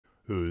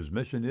whose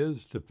mission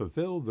is to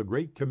fulfill the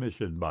Great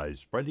Commission by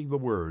spreading the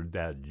word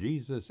that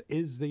Jesus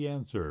is the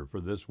answer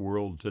for this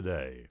world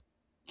today.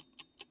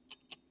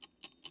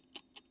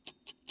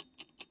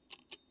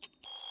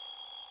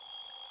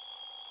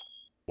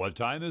 What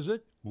time is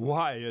it?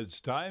 Why, it's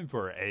time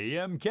for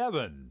AM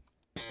Kevin.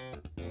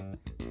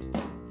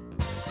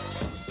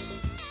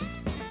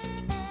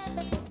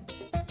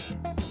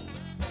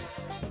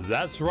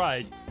 That's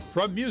right.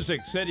 From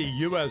Music City,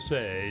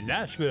 USA,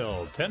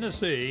 Nashville,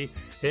 Tennessee,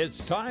 it's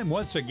time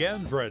once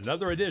again for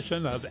another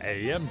edition of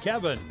AM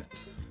Kevin.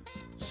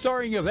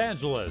 Starring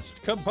evangelist,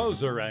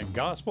 composer, and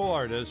gospel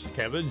artist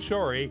Kevin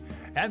Shorey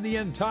and the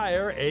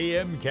entire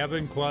AM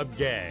Kevin Club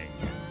gang.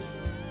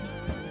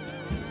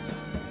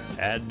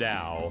 And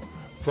now,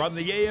 from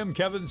the AM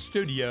Kevin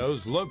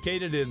Studios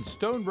located in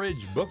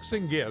Stonebridge Books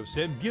and Gifts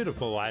in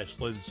beautiful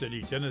Ashland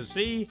City,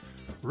 Tennessee,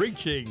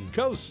 reaching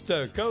coast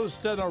to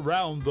coast and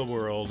around the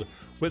world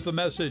with the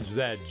message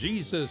that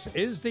Jesus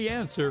is the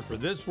answer for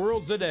this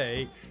world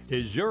today,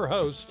 is your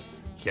host,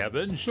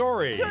 Kevin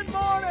Shorey. Good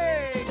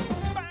morning!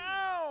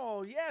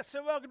 Bow! Yes,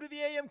 and welcome to the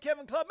AM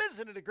Kevin Club.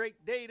 Isn't it a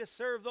great day to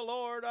serve the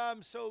Lord?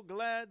 I'm so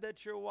glad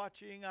that you're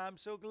watching. I'm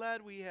so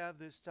glad we have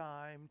this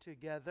time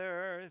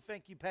together.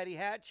 Thank you, Patty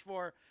Hatch,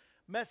 for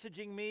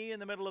messaging me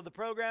in the middle of the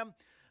program.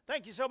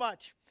 Thank you so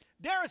much.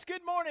 Darius,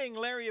 good morning.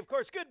 Larry, of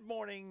course, good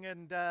morning.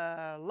 And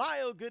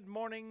Lyle, good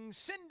morning.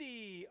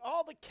 Cindy,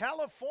 all the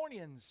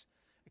Californians,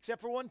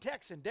 except for one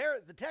Texan.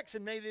 The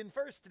Texan made it in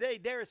first today.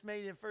 Darius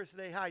made it in first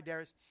today. Hi,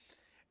 Darius.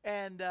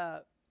 And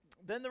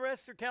then the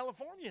rest are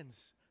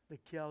Californians. The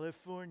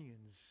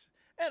Californians.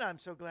 And I'm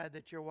so glad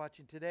that you're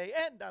watching today.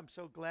 And I'm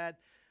so glad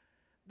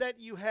that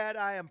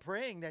I am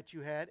praying that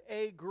you had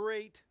a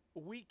great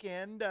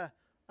weekend.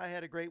 I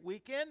had a great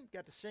weekend.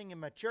 Got to sing in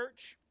my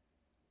church.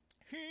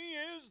 He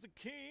is the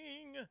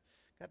King.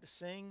 Got to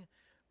sing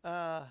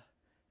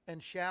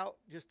and shout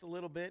just a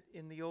little bit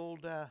in the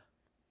old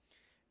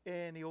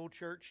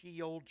church,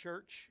 ye old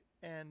church.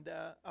 And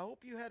I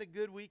hope you had a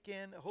good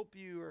weekend. I hope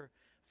you are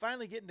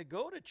finally getting to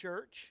go to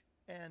church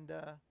and,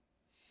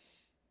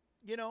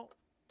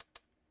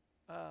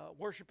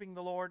 worshiping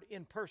the Lord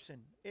in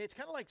person. It's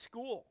kind of like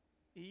school.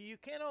 You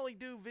can't only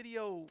do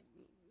video,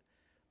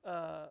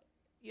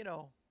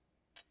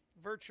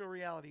 virtual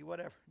reality,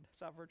 whatever.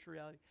 That's not virtual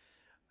reality.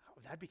 Oh,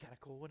 that'd be kind of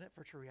cool, wouldn't it?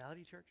 Virtual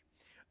reality church.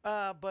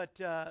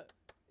 But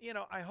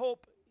I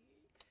hope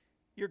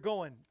you're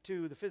going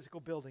to the physical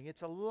building.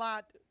 It's a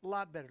lot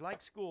better,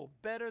 like school,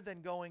 better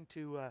than going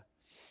to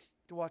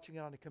watching it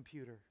on a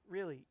computer.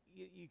 Really,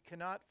 you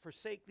cannot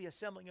forsake the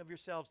assembling of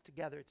yourselves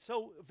together. It's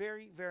so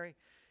very, very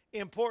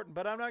important.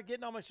 But I'm not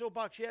getting on my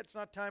soapbox yet. It's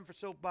not time for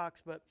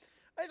soapbox, but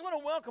I just want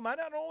to welcome. I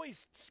don't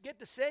always get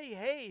to say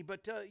hey,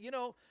 but,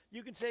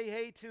 you can say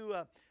hey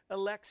to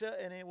Alexa,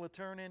 and it will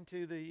turn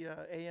into the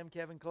AM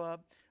Kevin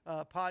Club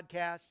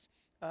podcast.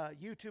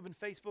 YouTube and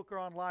Facebook are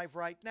on live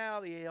right now.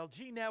 The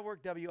ALG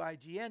Network,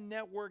 WIGN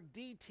Network,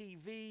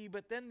 DTV,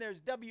 but then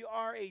there's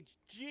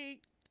WRHG.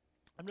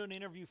 I'm doing an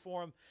interview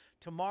for him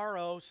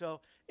tomorrow,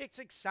 so it's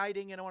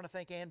exciting, and I want to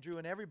thank Andrew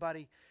and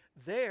everybody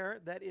there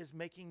that is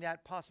making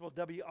that possible,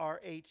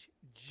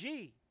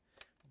 WRHG.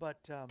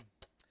 But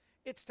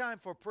it's time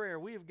for prayer.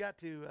 We have got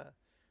to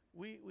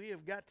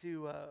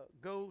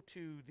go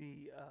to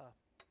the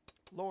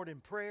Lord in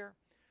prayer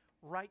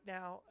right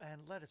now,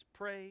 and let us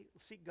pray,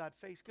 seek God's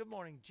face. Good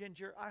morning,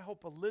 Ginger. I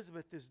hope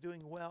Elizabeth is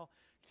doing well.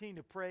 Continue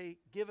to pray.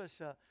 Give us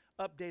an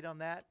update on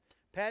that.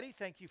 Patty,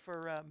 thank you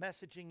for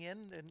messaging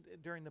in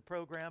during the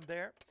program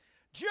there.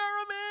 Jeremy!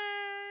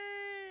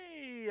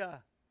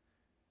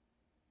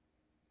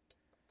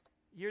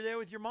 You're there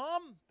with your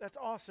mom? That's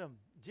awesome.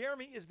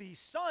 Jeremy is the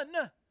spawn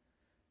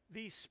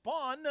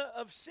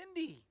of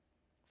Cindy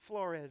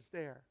Flores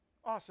there.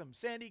 Awesome.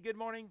 Sandy, good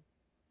morning.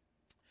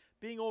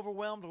 Being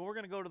overwhelmed, we're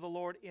going to go to the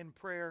Lord in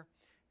prayer.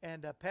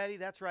 And Patty,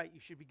 that's right. You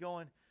should be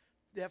going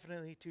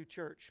definitely to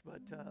church.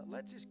 But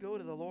let's just go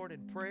to the Lord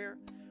in prayer.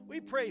 We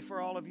pray for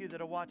all of you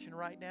that are watching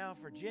right now.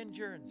 For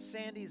Ginger and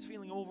Sandy is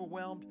feeling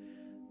overwhelmed.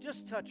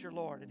 Just touch her,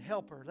 Lord, and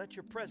help her. Let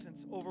your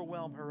presence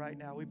overwhelm her right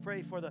now. We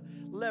pray for the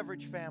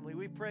Leverage family.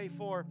 We pray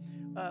for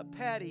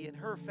Patty and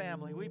her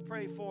family. We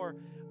pray for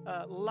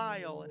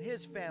Lyle and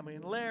his family,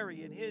 and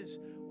Larry and his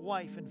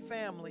wife and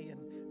family,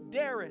 and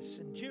Darius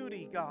and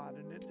Judy, God,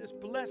 and just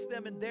bless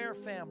them and their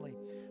family.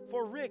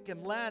 For Rick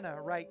and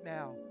Lana right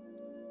now.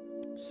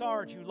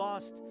 Sarge, who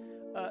lost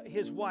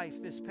his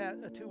wife this past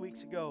 2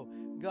 weeks ago.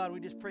 God,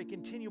 we just pray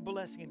continual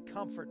blessing and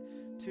comfort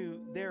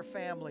to their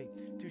family.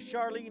 To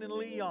Charlene and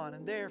Leon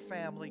and their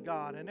family,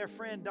 God, and their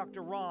friend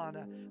Dr.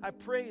 Ron. I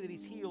pray that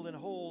he's healed and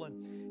whole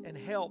and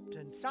helped.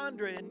 And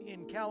Sandra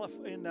in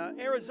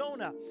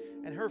Arizona,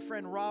 and her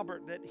friend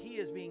Robert, that he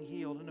is being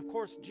healed. And of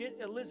course,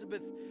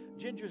 Elizabeth,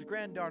 Ginger's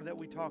granddaughter that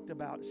we talked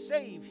about.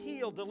 Save,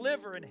 heal,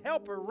 deliver, and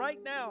help her right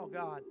now,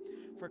 God.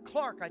 For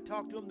Clark, I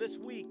talked to him this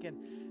week, and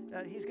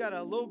he's got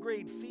a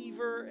low-grade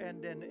fever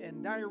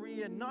and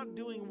diarrhea, not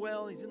doing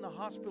well. He's in the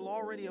hospital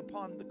already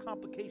upon the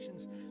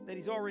complications that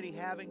he's already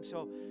having.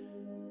 So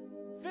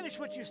Finish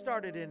what you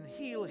started and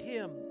heal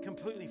him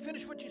completely.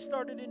 Finish what you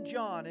started in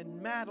John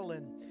and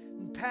Madeline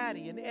and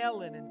Patty and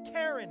Ellen and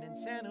Karen in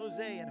San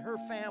Jose and her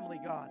family,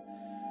 God.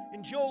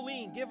 And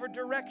Jolene, give her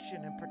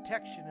direction and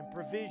protection and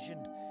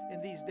provision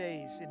in these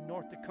days in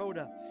North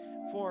Dakota.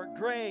 For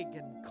Greg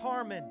and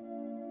Carmen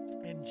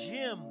and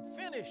Jim,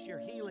 finish your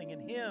healing in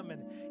him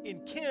and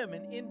in Kim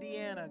in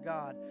Indiana,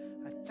 God.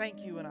 I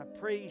thank you and I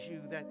praise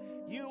you that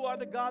you are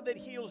the God that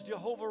heals,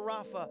 Jehovah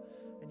Rapha.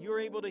 And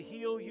you're able to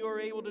heal, you're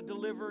able to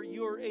deliver,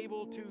 you're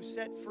able to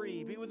set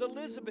free. Be with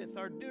Elizabeth,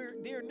 our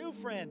dear new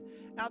friend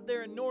out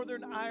there in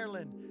Northern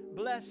Ireland.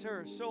 Bless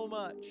her so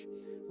much.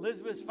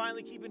 Elizabeth's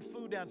finally keeping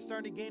food down,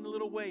 starting to gain a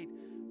little weight.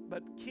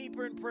 But keep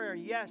her in prayer.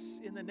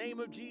 Yes, in the name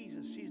of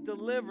Jesus, she's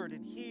delivered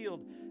and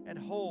healed and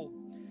whole.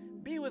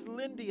 Be with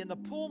Lindy and the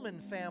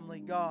Pullman family,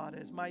 God,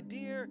 as my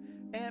dear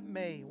Aunt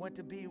May went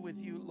to be with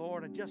you,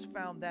 Lord. I just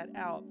found that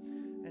out.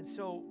 And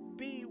so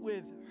be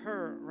with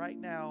her right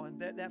now and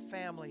that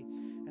family.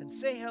 And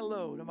say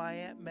hello to my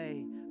Aunt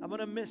May. I'm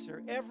going to miss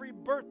her. Every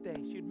birthday,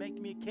 she'd make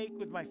me a cake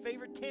with my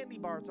favorite candy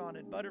bars on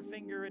it,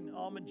 Butterfinger and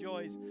Almond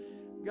Joys.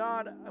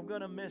 God, I'm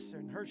going to miss her.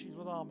 And Hershey's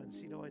with almonds,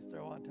 she'd always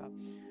throw on top.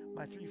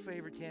 My 3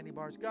 favorite candy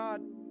bars. God,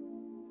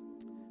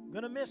 I'm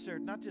going to miss her,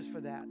 not just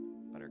for that,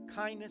 but her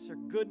kindness, her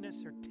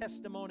goodness, her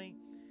testimony.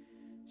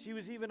 She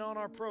was even on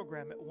our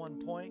program at one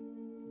point.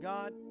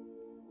 God,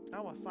 I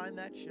want to find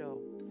that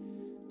show.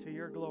 To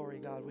your glory,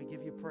 God, we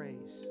give you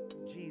praise.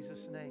 In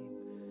Jesus' name.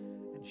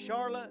 And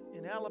Charlotte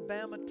in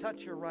Alabama,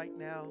 touch her right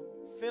now.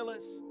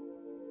 Phyllis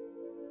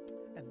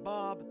and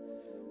Bob.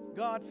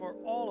 God, for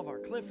all of our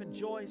Cliff and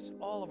Joyce,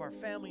 all of our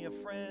family of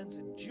friends,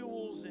 and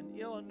Jules in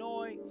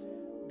Illinois.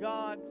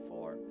 God,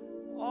 for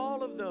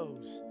all of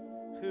those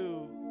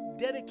who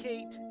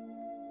dedicate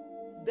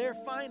their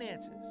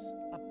finances,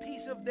 a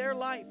piece of their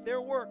life,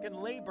 their work and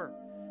labor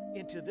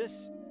into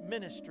this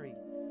ministry.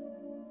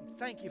 We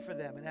thank you for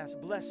them and ask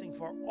blessing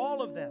for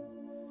all of them.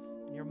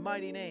 In your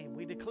mighty name,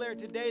 we declare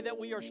today that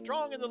we are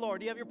strong in the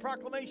Lord. You have your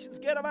proclamations,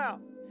 get them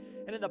out.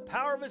 And in the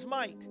power of his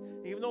might,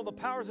 even though the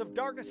powers of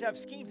darkness have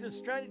schemes and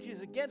strategies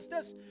against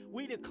us,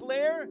 we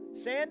declare,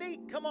 Sandy,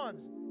 come on,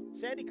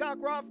 Sandy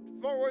Cockcroft,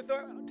 Fort Worth,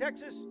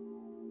 Texas.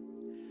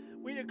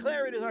 We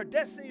declare it is our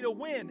destiny to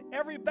win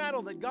every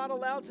battle that God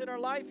allows in our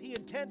life. He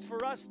intends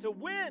for us to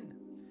win.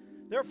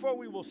 Therefore,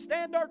 we will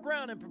stand our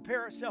ground and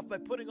prepare ourselves by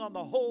putting on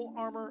the whole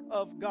armor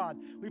of God.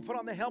 We put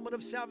on the helmet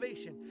of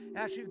salvation.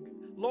 Ask you,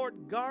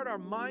 Lord, guard our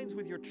minds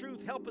with your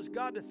truth. Help us,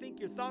 God, to think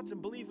your thoughts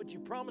and believe what you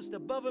promised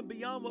above and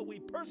beyond what we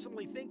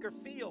personally think or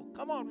feel.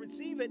 Come on,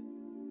 receive it.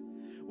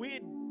 We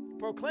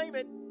proclaim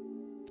it.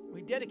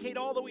 We dedicate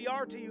all that we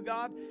are to you,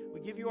 God.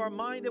 We give you our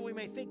mind that we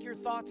may think your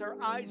thoughts,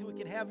 our eyes that we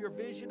can have your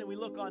vision, and we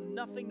look on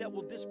nothing that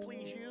will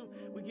displease you.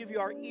 We give you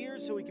our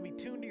ears so we can be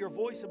tuned to your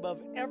voice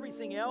above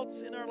everything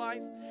else in our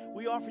life.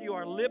 We offer you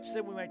our lips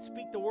that we might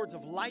speak the words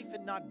of life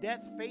and not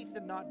death, faith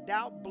and not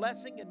doubt,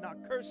 blessing and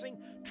not cursing,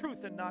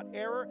 truth and not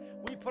error.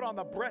 We put on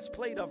the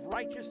breastplate of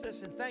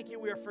righteousness, and thank you,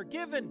 we are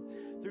forgiven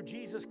through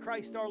Jesus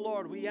Christ our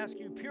Lord. We ask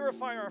you,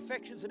 purify our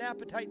affections and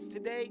appetites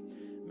today.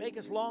 Make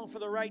us long for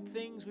the right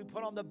things. We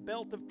put on the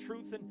belt of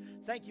truth, and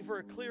thank you for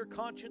a clear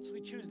conscience.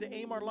 We choose to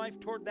aim our life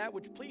toward that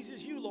which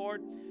pleases you,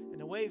 Lord,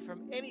 and away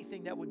from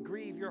anything that would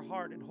grieve your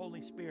heart and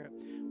Holy Spirit.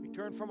 We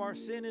turn from our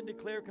sin and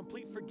declare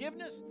complete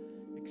forgiveness,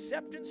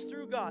 acceptance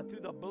through God, through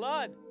the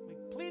blood. We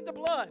plead the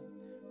blood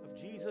of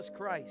Jesus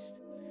Christ.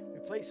 We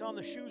place on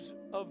the shoes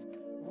of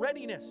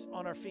readiness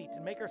on our feet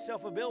and make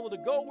ourselves available to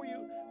go where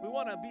we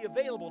want to be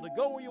available, to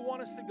go where you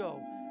want us to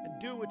go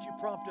and do what you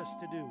prompt us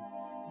to do.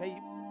 May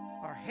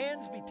our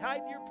hands be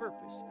tied to your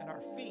purpose and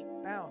our feet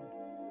bound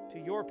to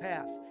your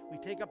path. We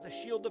take up the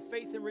shield of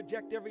faith and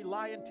reject every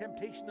lie and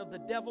temptation of the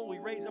devil. We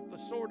raise up the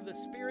sword of the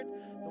Spirit,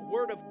 the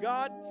Word of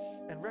God,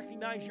 and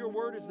recognize your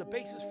Word as the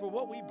basis for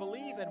what we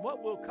believe and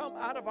what will come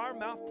out of our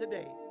mouth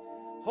today.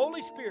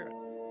 Holy Spirit,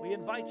 we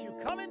invite you,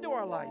 come into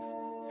our life.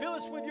 Fill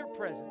us with your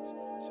presence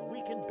so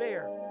we can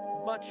bear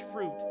much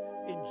fruit.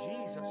 In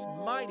Jesus'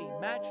 mighty,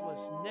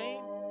 matchless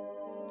name.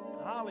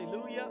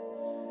 Hallelujah.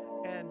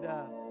 And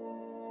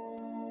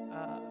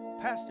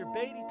Pastor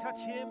Beatty, touch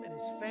him and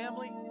his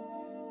family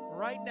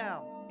right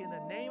now in the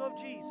name of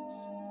Jesus.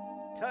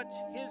 Touch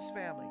his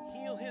family,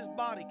 heal his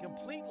body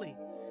completely.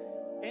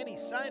 Any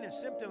sign or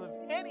symptom of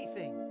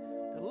anything,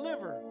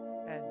 deliver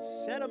and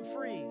set him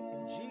free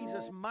in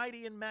Jesus'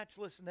 mighty and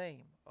matchless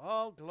name.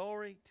 All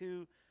glory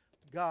to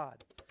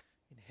God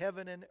in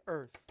heaven and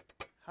earth.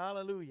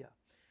 Hallelujah.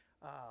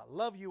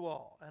 Love you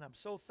all, and I'm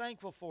so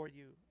thankful for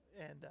you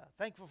and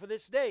thankful for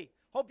this day.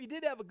 Hope you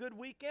did have a good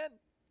weekend.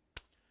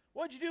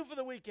 What'd you do for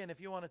the weekend,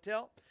 if you want to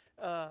tell?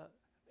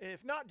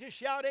 If not, just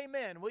shout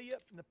amen, will you?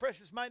 In the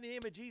precious mighty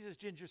name of Jesus,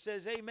 Ginger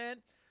says amen.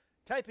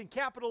 Type in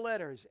capital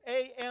letters,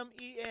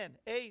 A-M-E-N,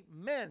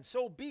 amen.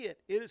 So be it.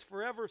 It is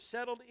forever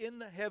settled in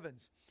the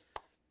heavens.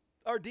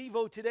 Our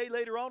Devo today,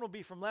 later on, will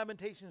be from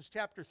Lamentations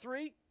chapter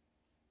 3.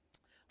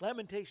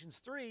 Lamentations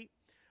 3,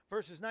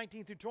 verses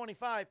 19 through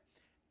 25.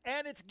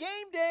 And it's game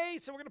day,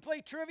 so we're going to play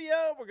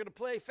trivia. We're going to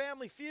play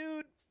Family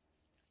Feud.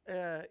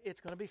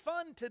 It's going to be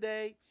fun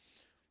today.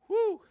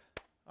 Woo!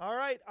 All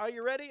right, are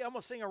you ready? I'm going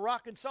to sing a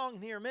rockin'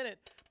 song here in a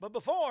minute. But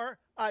before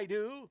I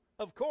do,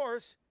 of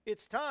course,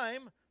 it's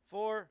time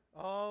for,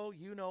 oh,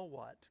 you know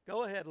what.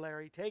 Go ahead,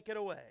 Larry. Take it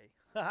away.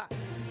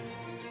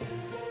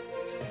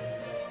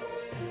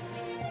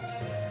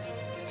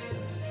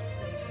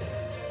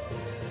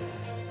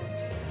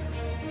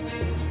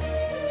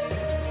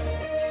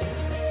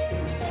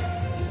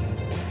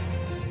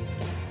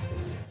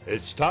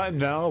 It's time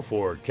now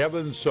for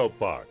Kevin's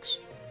Soapbox.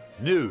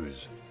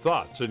 News,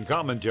 thoughts, and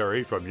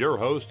commentary from your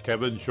host,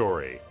 Kevin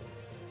Shorey.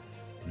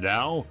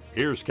 Now,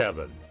 here's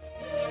Kevin.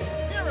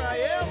 Here I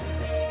am.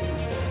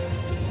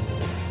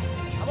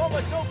 I'm on my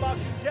soapbox,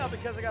 you can tell,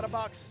 because I got a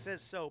box that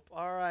says soap.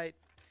 All right.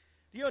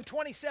 You know, in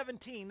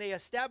 2017, they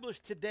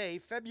established today,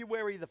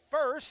 February the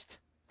 1st.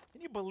 Can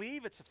you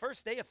believe it's the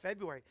first day of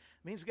February?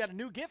 It means we got a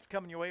new gift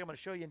coming your way. I'm going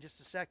to show you in just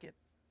a second.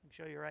 I can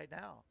show you right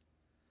now.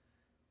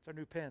 It's our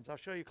new pens. I'll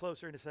show you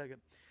closer in a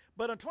second.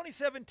 But in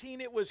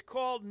 2017, it was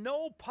called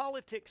No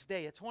Politics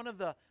Day. It's one of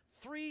the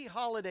 3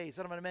 holidays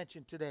that I'm going to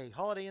mention today.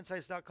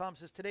 HolidayInsights.com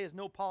says today is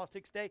No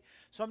Politics Day.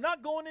 So I'm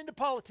not going into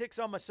politics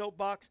on my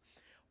soapbox.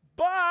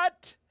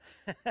 But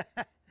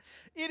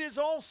it is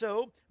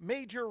also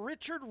Major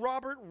Richard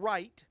Robert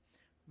Wright.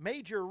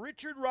 Major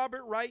Richard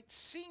Robert Wright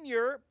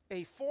Sr.,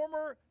 a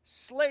former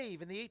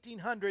slave in the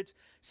 1800s,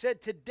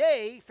 said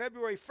today,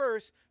 February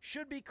 1st,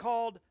 should be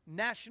called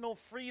National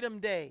Freedom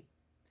Day.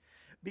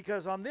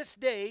 Because on this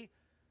day,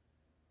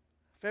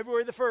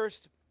 February the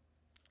 1st,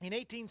 in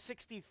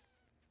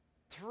 1863,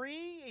 could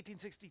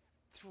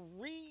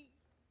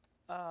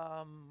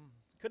have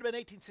been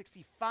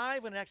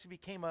 1865 when it actually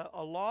became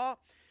a law.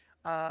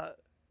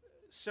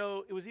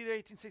 So it was either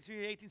 1863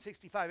 or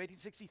 1865.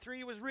 1863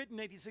 it was written,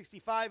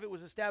 1865 it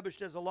was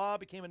established as a law,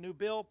 became a new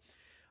bill.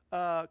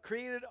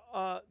 Created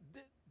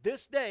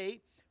this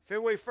day,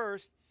 February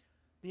 1st,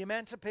 the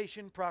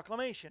Emancipation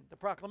Proclamation. The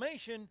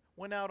proclamation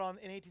went out in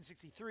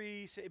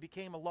 1863, so it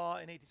became a law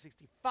in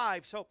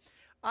 1865. So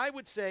I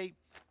would say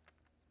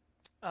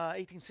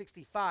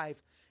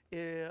 1865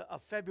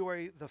 of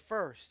February the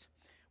 1st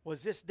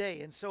was this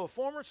day. And so a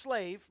former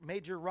slave,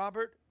 Major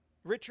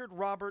Richard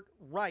Robert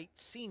Wright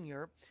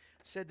Sr.,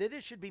 said that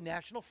it should be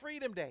National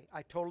Freedom Day.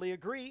 I totally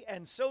agree,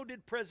 and so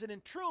did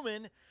President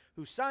Truman,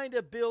 who signed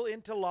a bill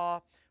into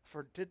law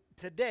for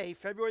today,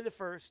 February the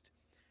 1st,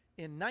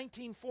 in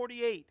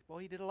 1948. Well,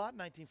 he did a lot in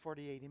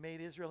 1948. He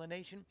made Israel a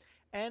nation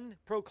and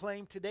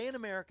proclaimed today in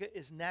America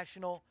is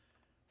National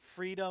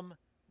Freedom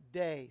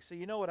Day. So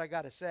you know what I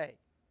got to say.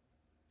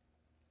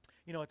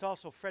 You know, it's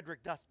also Frederick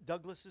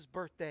Douglass's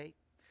birthday.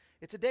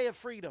 It's a day of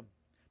freedom.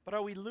 But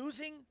are we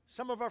losing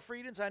some of our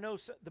freedoms? I know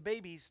the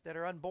babies that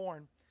are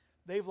unborn,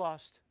 they've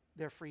lost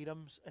their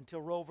freedoms until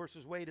Roe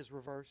versus Wade is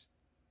reversed.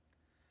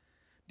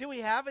 Do we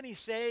have any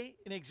say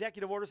in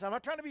executive orders? I'm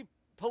not trying to be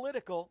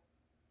political,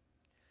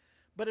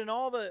 but in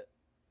all the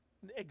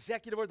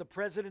executive order the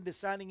president is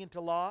signing into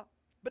law,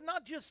 but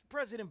not just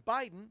President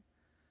Biden,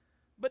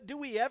 but do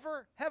we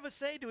ever have a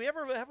say? Do we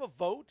ever have a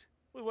vote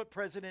with what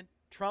President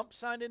Trump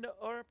signed into,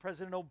 or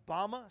President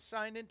Obama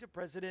signed into,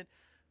 President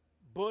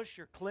Bush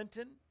or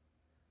Clinton?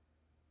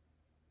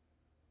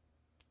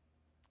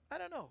 I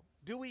don't know.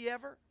 Do we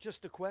ever?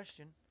 Just a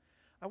question.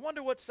 I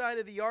wonder what side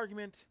of the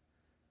argument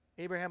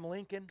Abraham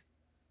Lincoln,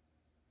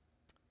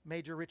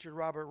 Major Richard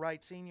Robert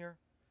Wright Sr.,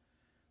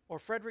 or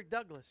Frederick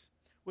Douglass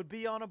would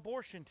be on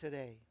abortion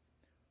today,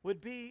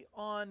 would be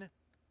on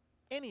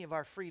any of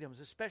our freedoms,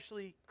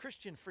 especially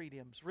Christian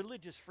freedoms,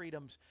 religious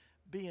freedoms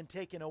being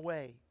taken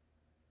away.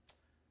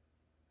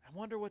 I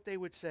wonder what they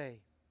would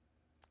say.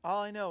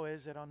 All I know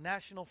is that on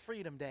National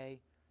Freedom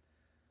Day,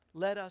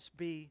 let us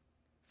be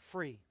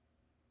free.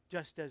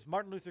 Just as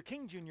Martin Luther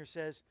King Jr.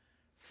 says,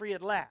 free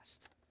at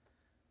last.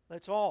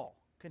 Let's all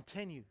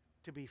continue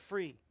to be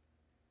free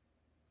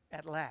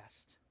at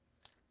last.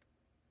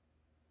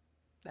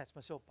 That's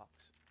my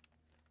soapbox.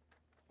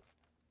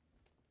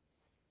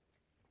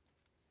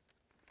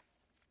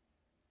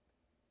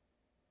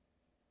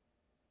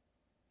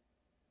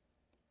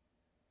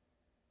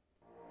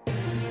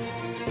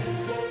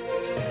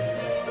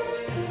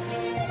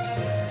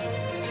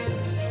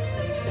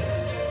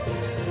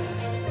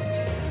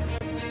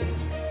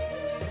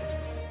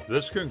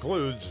 This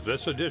concludes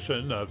this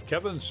edition of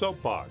Kevin's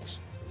Soapbox.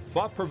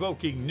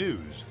 Thought-provoking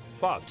news,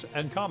 thoughts,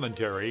 and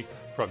commentary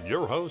from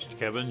your host,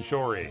 Kevin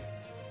Shorey.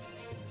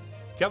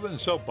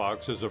 Kevin's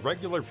Soapbox is a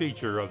regular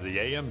feature of the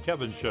AM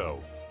Kevin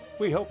Show.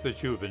 We hope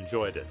that you've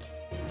enjoyed it.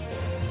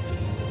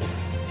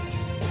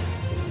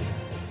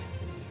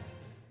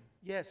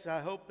 Yes, I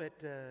hope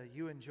that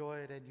you enjoy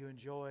it and you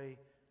enjoy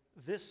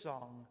this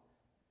song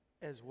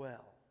as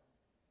well.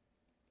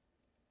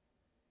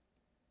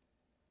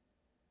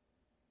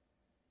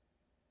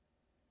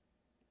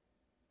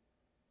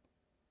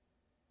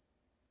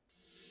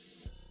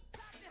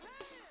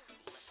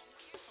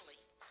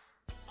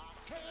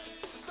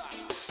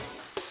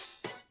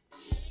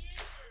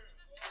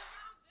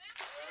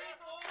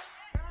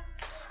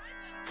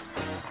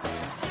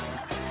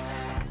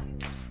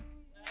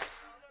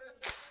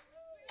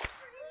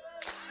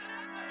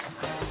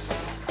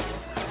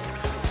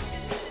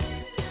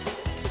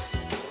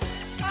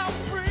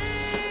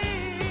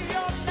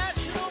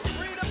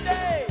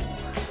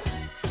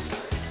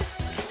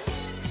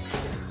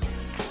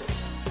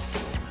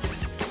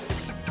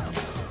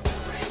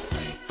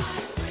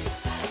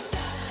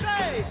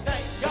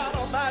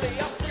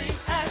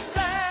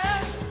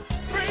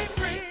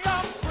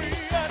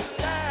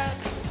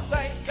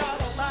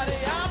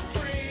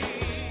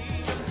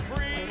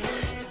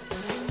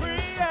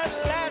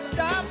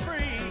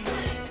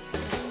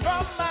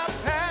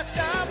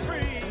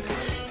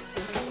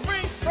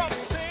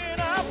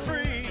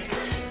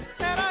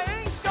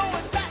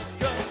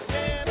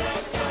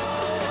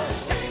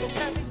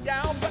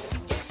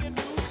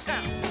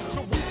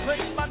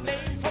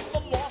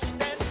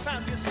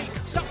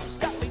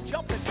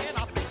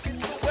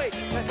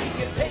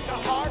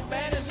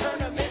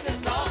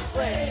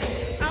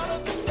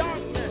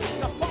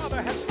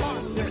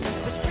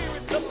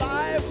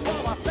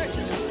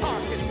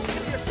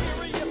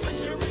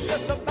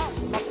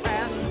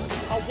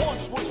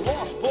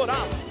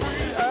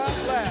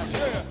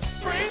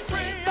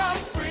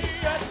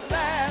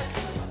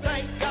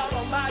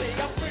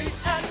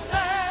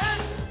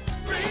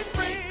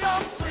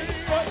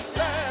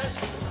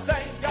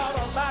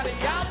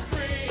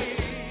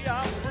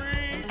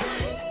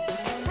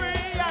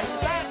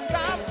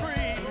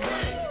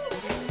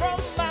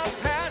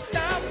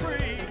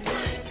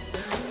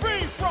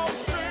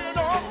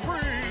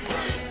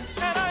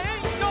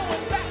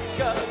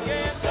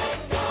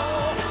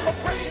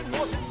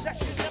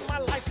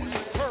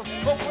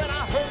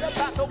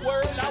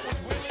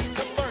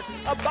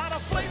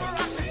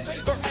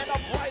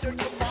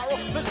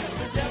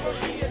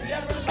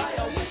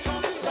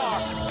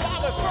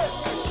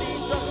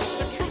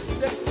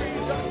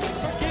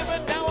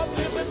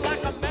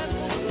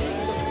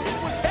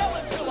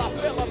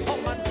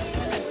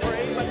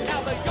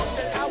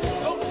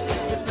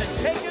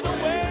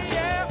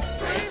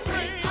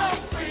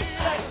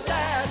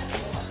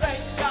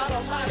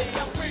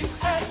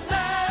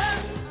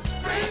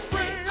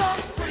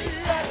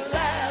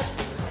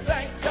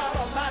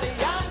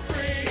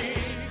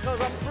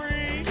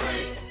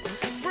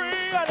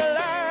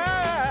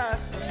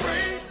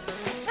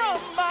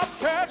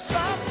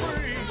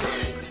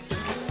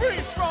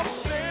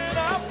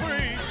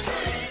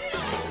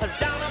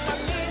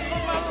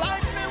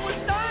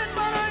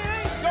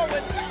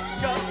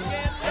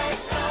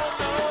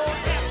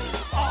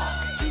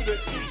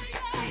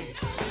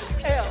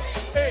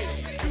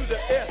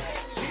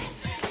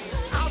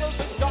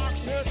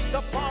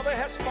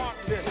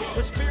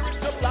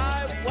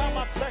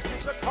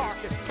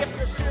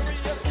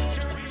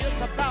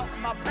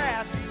 about my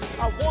past.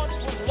 I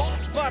once was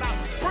lost, but I'm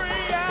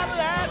free at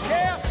last.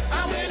 Yeah,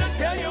 I'm here to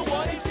tell you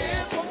what he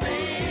did for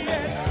me.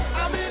 Yeah,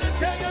 I'm here to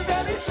tell you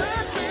that he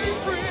set me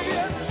free.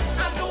 Yeah,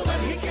 I know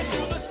that he can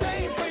do the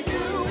same for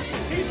you.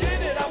 He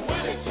did it, I'm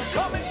with it, so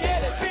come and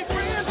get it. Be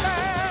free at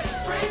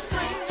last. Free,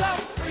 free, I'm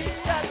free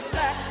at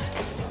last.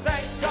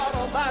 Thank God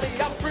Almighty,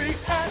 I'm free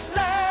at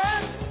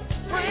last.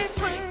 Free,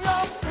 free,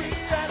 I'm free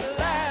at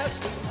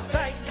last.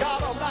 Thank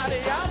God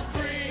Almighty, I'm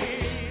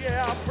free.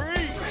 Yeah, I'm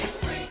free. Free,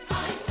 free,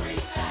 I'm free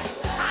at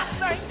last. I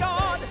thank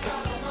God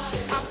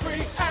I'm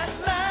free at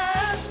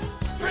last.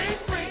 Free,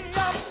 free,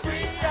 I'm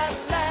free at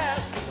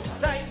last.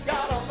 Thank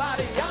God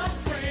Almighty, I'm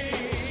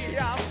free.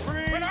 I'm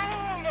free. When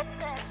all of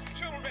God's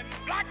children,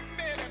 black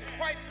men and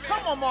white men,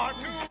 Come on,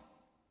 Martin.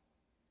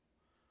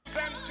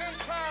 and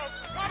Gentiles,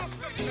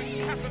 Protestants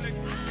and Catholics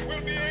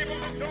will be able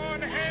to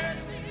join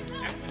hands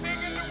and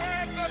sing in the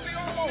words of the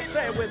old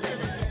Say it with me.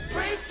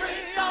 Free,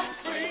 free, I'm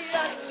free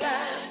at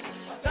last.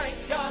 Thank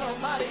God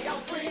Almighty, I'm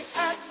free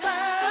at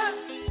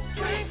last.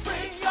 Free,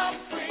 free, I'm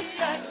free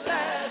at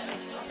last.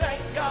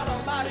 Thank God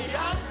Almighty,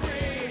 I'm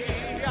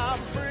free. I'm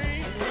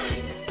free.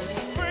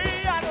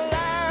 Free at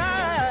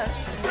last.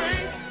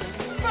 Free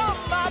from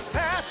my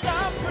past,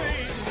 I'm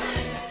free.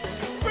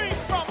 Free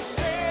from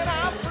sin,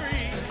 I'm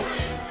free.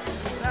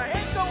 I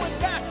ain't going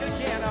back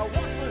again. I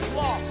once was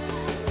lost.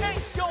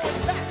 Ain't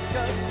going back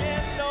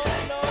again. No,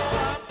 no,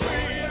 I'm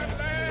free. at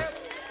last,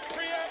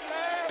 free at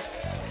last.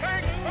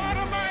 Thank God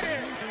Almighty,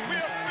 we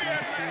are free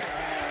at last.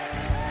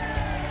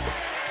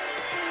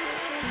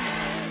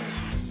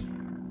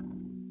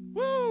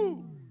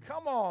 Woo!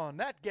 Come on,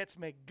 that gets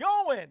me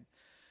going.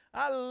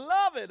 I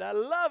love it. I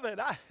love it.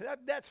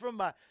 That's from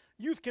my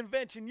youth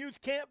convention,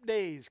 youth camp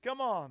days.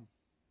 Come on.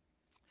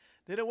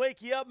 Did it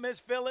wake you up, Miss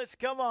Phyllis?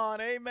 Come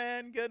on.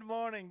 Amen. Good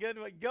morning. Good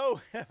morning. Go,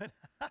 Heaven.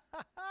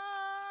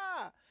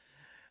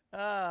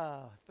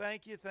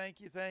 Thank you,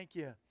 thank you, thank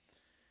you.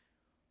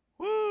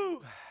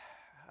 Woo!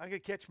 I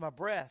could catch my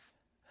breath.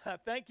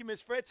 Thank you,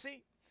 Miss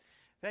Fritzy.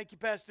 Thank you,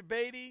 Pastor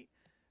Beatty.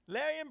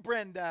 Larry and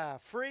Brenda,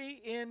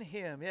 free in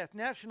him. Yes,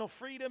 National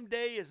Freedom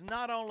Day is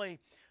not only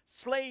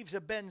slaves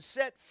have been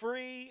set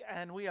free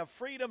and we have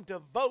freedom to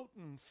vote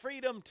and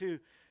freedom to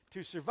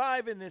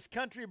survive in this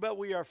country, but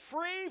we are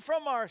free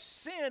from our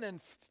sin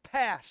and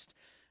past.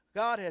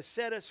 God has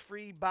set us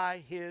free by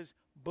his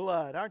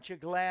blood. Aren't you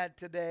glad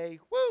today?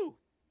 Woo!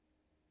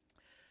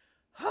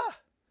 Huh.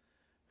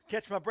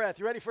 Catch my breath.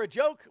 You ready for a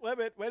joke? Wait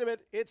a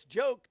minute. It's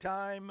joke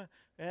time.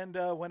 And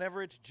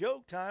whenever it's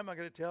joke time, I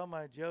got to tell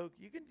my joke.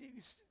 You can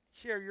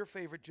share your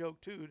favorite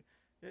joke too.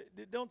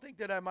 Don't think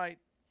that I might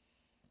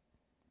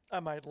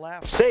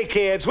laugh. Say,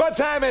 kids, what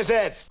time is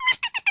it?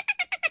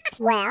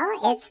 Well,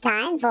 it's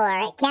time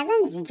for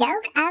Kevin's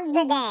Joke of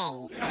the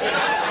Day.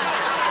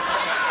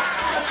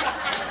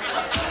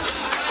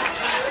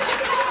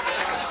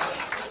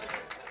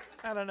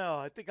 I don't know.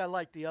 I think I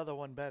like the other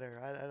one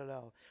better. I don't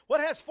know.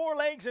 What has 4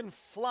 legs and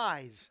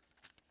flies?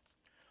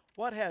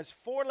 What has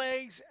 4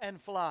 legs and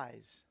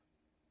flies?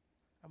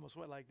 I almost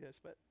went like this,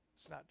 but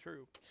it's not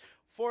true.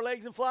 4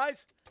 legs and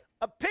flies?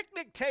 A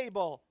picnic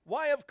table.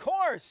 Why, of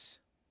course.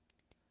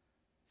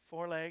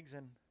 4 legs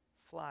and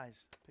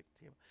flies. Picnic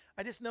table.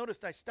 I just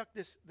noticed I stuck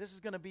this. This is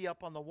going to be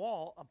up on the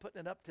wall. I'm putting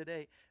it up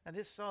today. And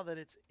just saw that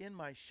it's in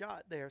my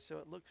shot there, so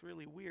it looks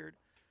really weird.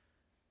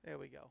 There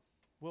we go.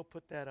 We'll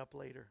put that up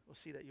later. We'll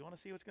see that. You want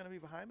to see what's going to be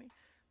behind me?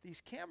 These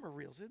camera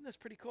reels. Isn't this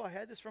pretty cool? I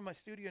had this from my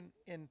studio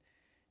in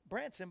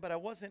Branson, but I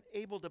wasn't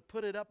able to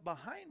put it up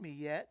behind me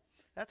yet.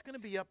 That's going to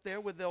be up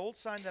there with the old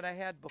sign that I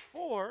had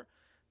before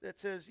that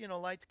says, you know,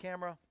 lights,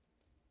 camera,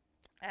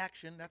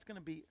 action. That's going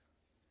to be,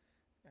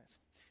 yes,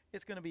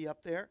 it's going to be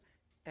up there.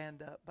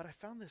 And but I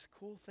found this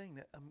cool thing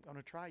that I'm going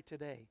to try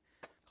today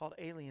called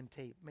alien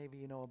tape. Maybe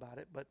you know about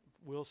it, but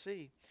we'll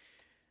see.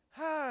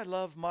 I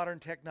love modern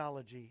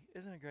technology.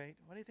 Isn't it great?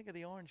 What do you think of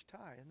the orange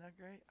tie? Isn't that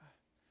great?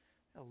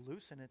 I'll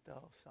loosen it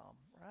though some,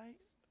 right?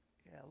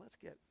 Yeah, let's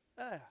get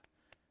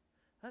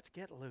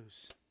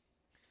loose.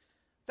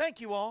 Thank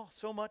you all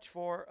so much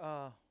for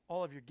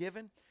all of your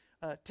giving.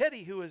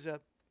 Teddy, who is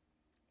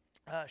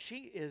she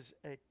is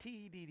a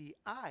TEDDI,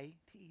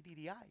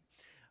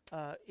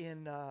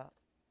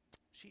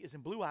 she is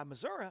in Blue Eye,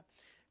 Missouri,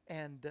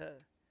 and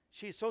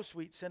she is so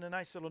sweet. Sent a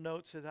nice little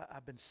note, said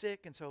I've been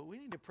sick, and so we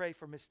need to pray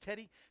for Miss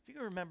Teddy. If you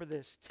can remember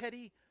this,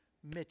 Teddy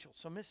Mitchell.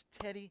 So Miss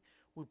Teddy,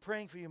 we're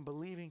praying for you and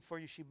believing for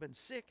you. She's been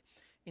sick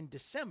in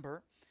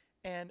December,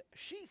 and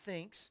she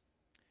thinks,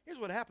 here's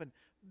what happened.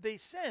 The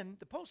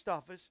post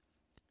office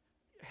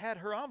had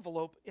her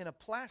envelope in a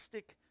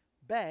plastic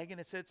bag,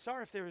 and it said,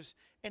 sorry if there was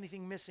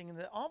anything missing. And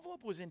the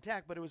envelope was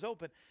intact, but it was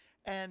open.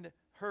 And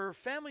her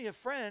family of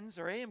friends,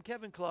 or AM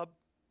Kevin Club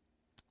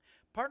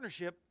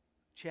partnership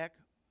check,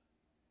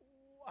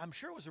 I'm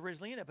sure it was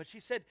originally in it, but she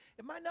said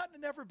it might not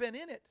have never been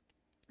in it.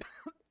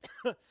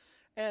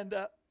 And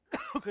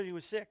because he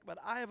was sick, but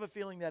I have a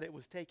feeling that it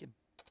was taken,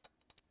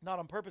 not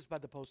on purpose by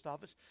the post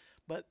office,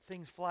 but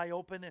things fly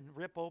open and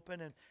rip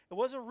open, and it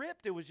wasn't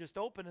ripped, it was just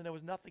open, and there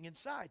was nothing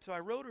inside. So I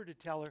wrote her to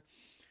tell her,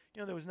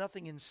 there was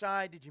nothing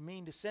inside. Did you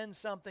mean to send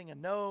something, a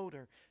note,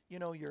 or,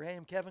 your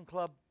AM Kevin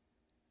Club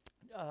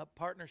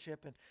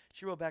partnership? And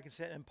she wrote back and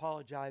said, and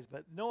apologized,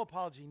 but no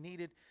apology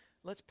needed.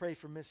 Let's pray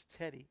for Miss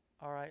Teddy.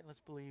 All right, let's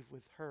believe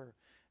with her.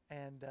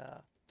 And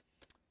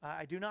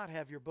I do not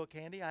have your book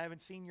handy. I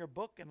haven't seen your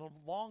book in a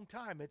long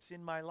time. It's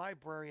in my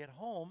library at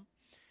home.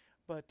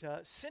 But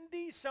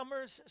Cindy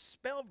Summers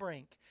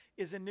Spellbrink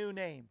is a new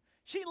name.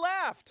 She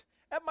laughed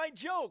at my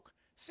joke.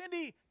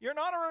 Cindy, you're an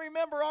honorary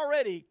member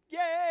already.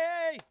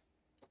 Yay!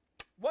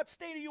 What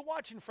state are you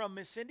watching from,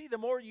 Miss Cindy? The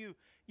more you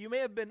may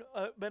have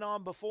been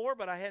on before,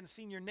 but I hadn't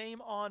seen your name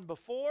on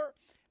before.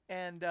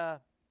 And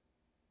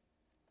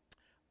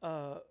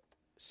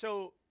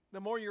so the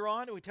more you're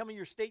on, we tell me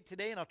your state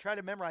today, and I'll try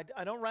to memorize.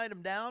 I don't write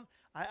them down.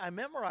 I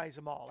memorize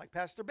them all. Like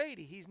Pastor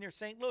Beatty, he's near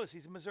St. Louis.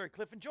 He's in Missouri.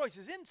 Cliff and Joyce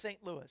is in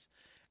St. Louis.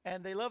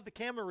 And they love the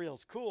camera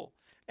reels. Cool.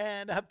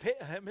 And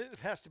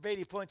Pastor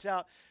Beatty points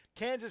out,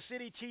 Kansas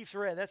City Chiefs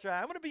red. That's right.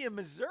 I'm going to be in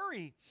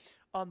Missouri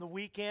on the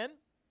weekend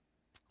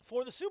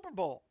for the Super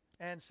Bowl.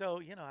 And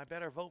so, I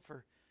better vote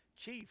for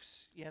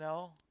Chiefs,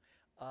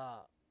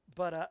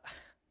 But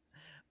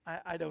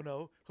I don't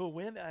know who'll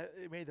win.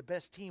 May the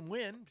best team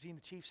win between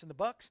the Chiefs and the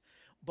Bucks.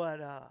 But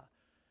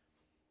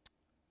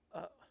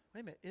wait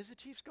a minute. Is the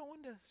Chiefs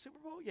going to Super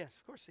Bowl? Yes,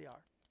 of course they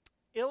are.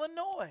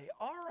 Illinois.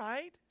 All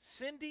right.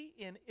 Cindy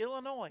in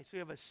Illinois. So we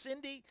have a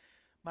Cindy,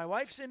 my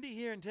wife Cindy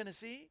here in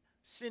Tennessee,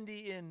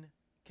 Cindy in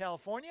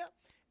California,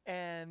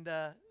 and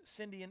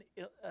Cindy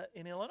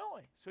in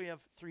Illinois. So we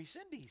have 3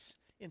 Cindys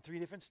in 3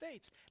 different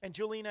states. And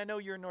Jolene, I know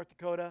you're in North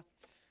Dakota.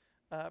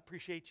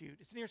 Appreciate you.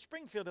 It's near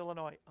Springfield,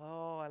 Illinois.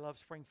 Oh, I love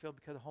Springfield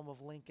because of the home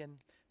of Lincoln.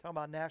 Talking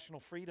about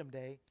National Freedom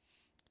Day.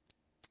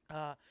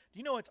 Do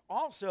you know it's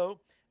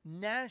also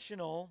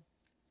National,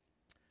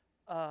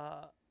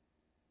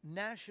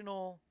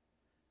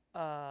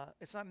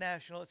 it's not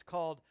national, it's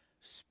called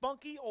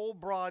Spunky Old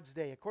Broads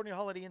Day. According to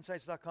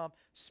HolidayInsights.com,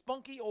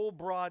 Spunky Old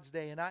Broads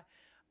Day. And I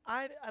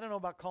don't know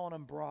about calling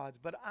them broads,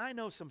 but I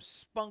know some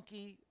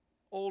spunky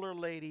older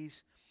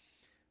ladies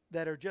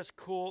that are just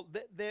cool.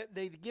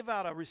 They give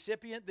out a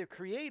recipient. The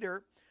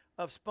creator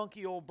of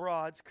Spunky Old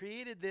Broads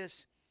created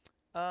this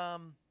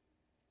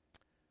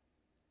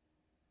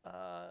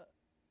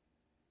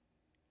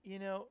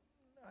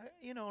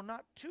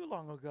not too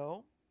long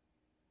ago.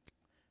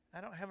 I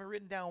don't have it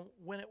written down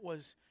when it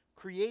was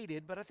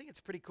created, but I think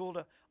it's pretty cool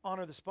to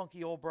honor the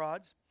spunky old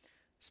broads.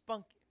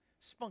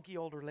 Spunky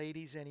older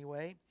ladies,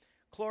 anyway.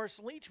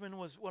 Cloris Leachman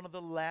was one of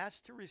the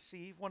last to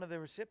receive, one of the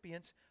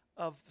recipients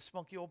of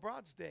Spunky Old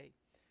Broads Day,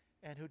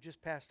 and who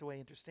just passed away.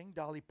 Interesting.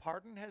 Dolly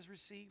Parton has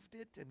received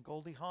it, and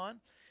Goldie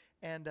Hawn.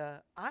 And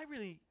I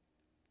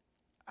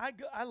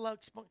love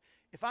spunk.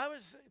 If I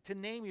was to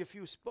name you a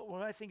few,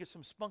 when I think of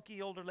some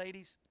spunky older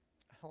ladies,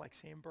 I like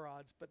saying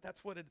broads, but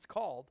that's what it's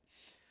called.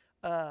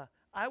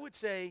 I would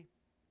say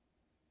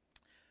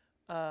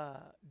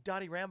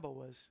Dottie Rambo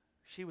was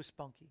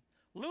spunky.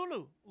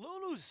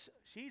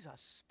 She's a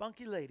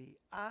spunky lady.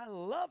 I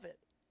love it.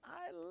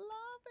 I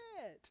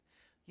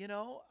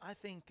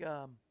think,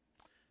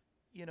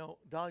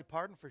 Dolly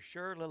Parton for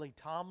sure, Lily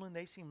Tomlin,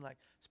 they seem like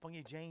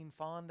spunky. Jane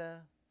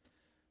Fonda,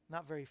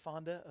 not very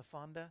Fonda,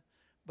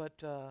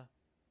 but,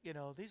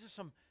 these are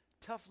some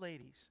tough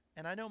ladies.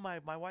 And I know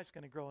my wife's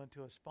going to grow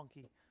into a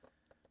spunky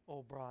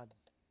old broad.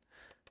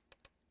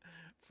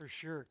 For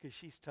sure, because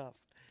she's tough.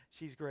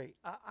 She's great.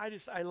 I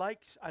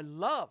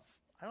love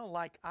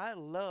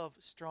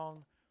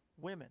strong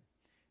women.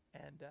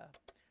 And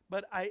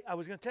but I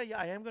was going to tell you,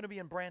 I am going to be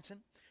in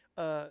Branson.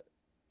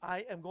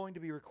 I am going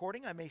to be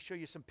recording. I may show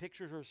you some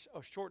pictures or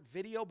a short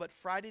video, but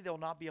Friday there will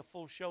not be a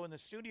full show in the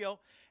studio,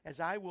 as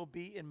I will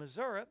be in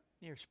Missouri,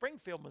 near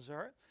Springfield,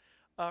 Missouri,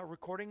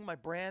 recording my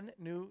brand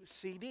new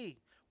CD,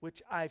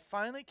 which I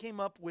finally came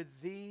up with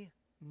the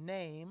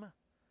name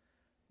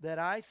that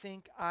I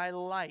think I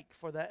like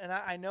for that. And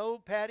I know,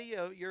 Patty,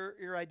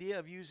 your idea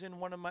of using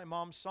one of my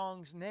mom's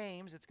songs'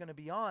 names, it's going to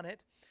be on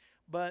it.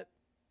 But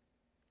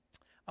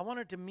I want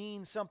it to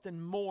mean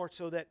something more,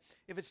 so that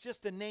if it's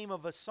just the name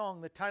of a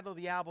song, the title of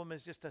the album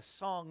is just a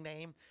song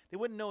name, they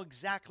wouldn't know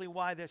exactly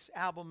why this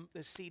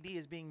CD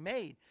is being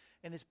made.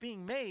 And it's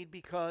being made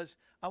because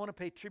I want to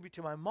pay tribute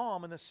to my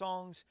mom and the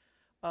songs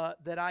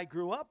that I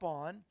grew up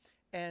on.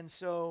 And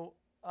so,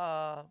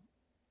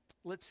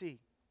 let's see.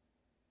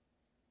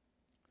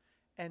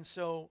 And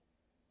so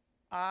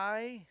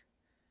I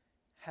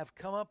have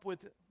come up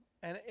with,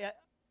 and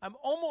I'm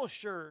almost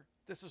sure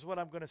this is what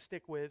I'm going to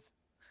stick with.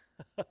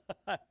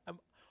 I'm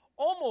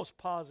almost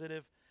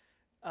positive.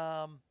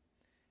 I'm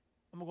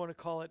going to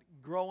call it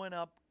Growing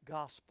Up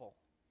Gospel.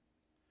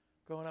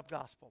 Growing Up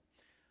Gospel.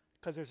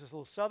 Because there's this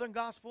little Southern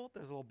gospel,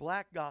 there's a little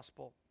black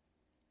gospel.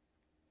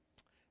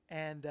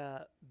 And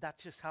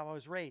that's just how I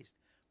was raised.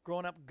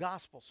 Growing Up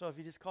Gospel. So if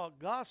you just call it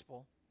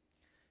gospel,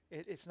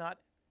 it's not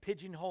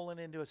pigeonholing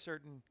into a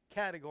certain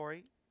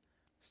category,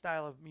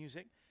 style of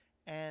music,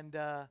 and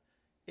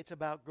it's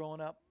about growing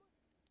up,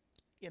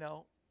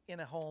 in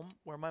a home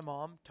where my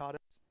mom taught us,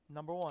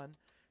 number one,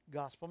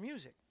 gospel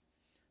music.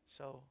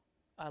 So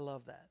I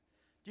love that.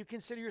 Do you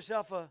consider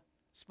yourself a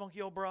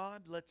Spunky old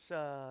broad. Let's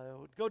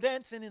go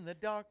dancing in the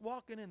dark,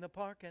 walking in the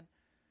park, and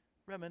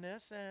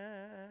reminiscing.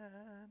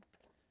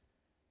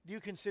 Do you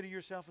consider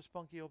yourself a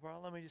spunky old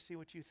broad? Let me just see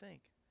what you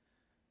think.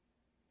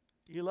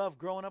 You love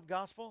growing up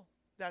gospel?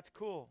 That's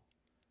cool.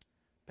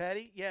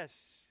 Patty?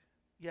 Yes.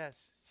 Yes,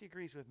 she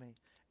agrees with me.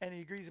 And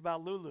he agrees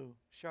about Lulu.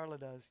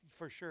 Charlotte does,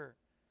 for sure.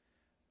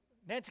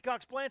 Nancy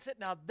Cox Blansett?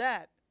 Now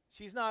that,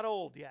 she's not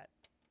old yet.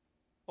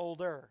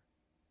 Older.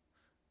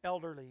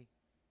 Elderly.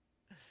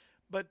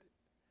 But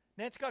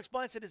Nancy Cox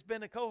Blansett has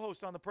been a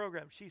co-host on the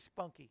program. She's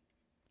spunky.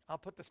 I'll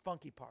put the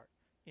spunky part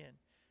in.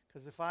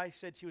 Because if I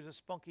said she was a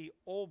spunky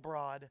old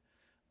broad,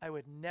 I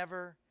would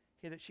never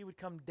hear that. She would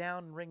come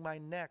down and wring my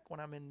neck when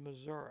I'm in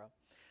Missouri.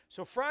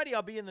 So Friday,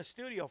 I'll be in the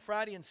studio.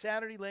 Friday and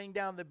Saturday, laying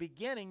down the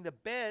beginning, the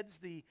beds,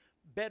 the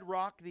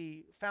bedrock,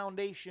 the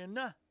foundation,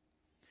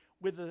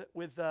 with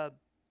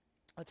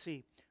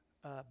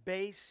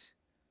bass,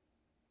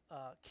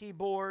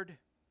 keyboard,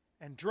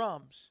 and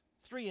drums.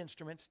 3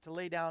 instruments to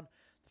lay down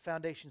the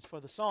foundations for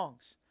the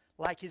songs.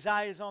 Like His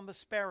Eye is on the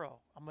Sparrow.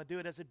 I'm going to do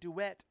it as a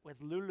duet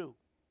with Lulu.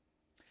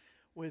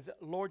 With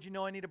Lord, You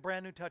Know I Need a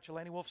Brand New Touch, a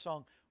Lanny Wolf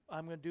song.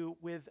 I'm going to do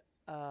with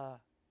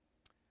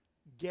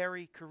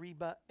Gary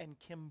Kariba and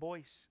Kim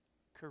Boyce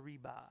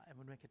Kariba. I'm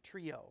going to make a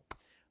trio.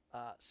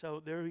 So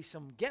there will be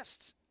some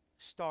guest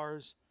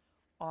stars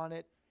on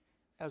it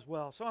as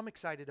well. So I'm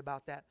excited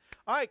about that.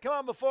 All right, come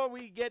on, before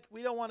we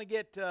don't want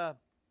to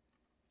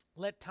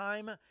let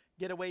time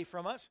get away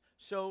from us.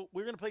 So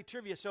we're going to play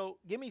trivia. So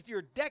give me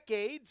your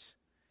decades.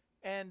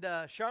 And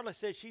Charlotte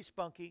says she's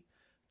spunky.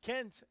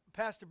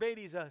 Pastor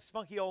Beatty's a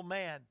spunky old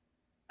man.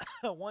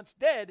 Once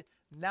dead,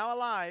 now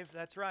alive.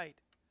 That's right.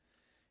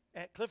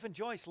 And Cliff and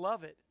Joyce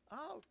love it.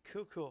 Oh,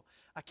 cool.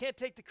 I can't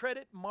take the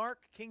credit. Mark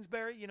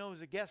Kingsbury,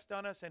 was a guest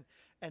on us.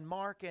 And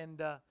Mark.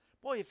 And,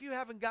 boy, if you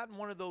haven't gotten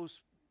one of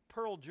those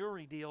pearl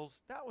jewelry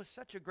deals, that was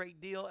such a great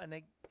deal. And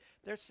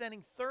they're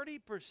sending 30%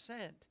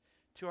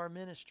 to our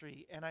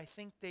ministry. And I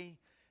think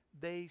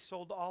they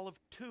sold all of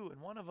 2,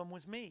 and one of them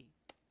was me.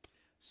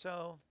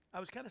 So I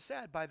was kind of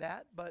sad by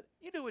that, but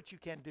you do what you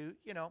can do,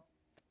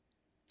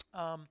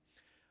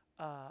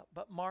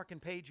 But Mark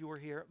and Paige, who were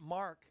here,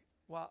 Mark,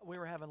 while we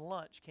were having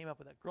lunch, came up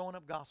with that growing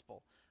up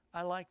gospel.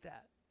 I like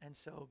that. And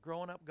so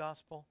growing up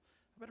gospel,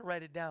 I better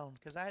write it down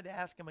because I had to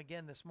ask him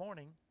again this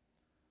morning.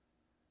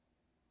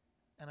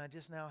 And I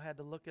just now had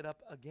to look it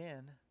up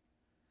again.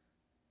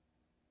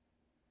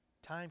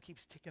 Time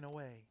keeps ticking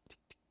away. Tick,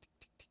 tick, tick,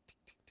 tick, tick, tick,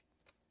 tick, tick.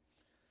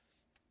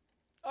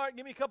 All right,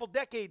 give me a couple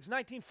decades,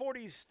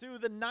 1940s through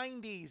the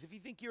 90s. If you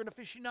think you're an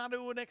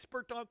aficionado, an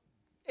expert on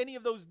any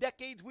of those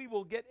decades, we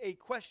will get a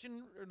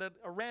question,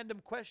 a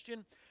random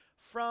question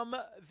from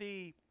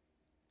the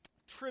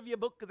trivia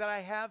book that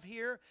I have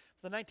here.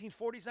 The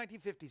 1940s,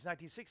 1950s,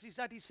 1960s,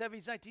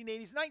 1970s,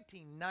 1980s,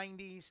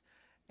 1990s.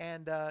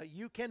 And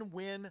you can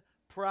win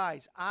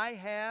prize. I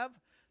have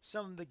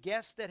some of the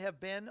guests that have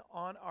been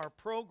on our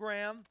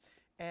program.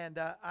 And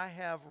I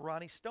have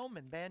Ronnie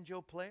Stoneman,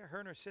 banjo player. Her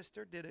and her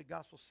sister did a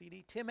gospel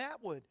CD. Tim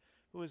Atwood,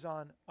 who is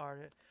on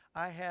our...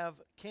 I have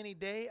Kenny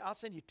Day. I'll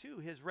send you 2,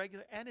 his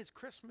regular and his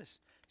Christmas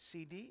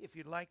CD, if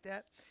you'd like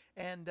that.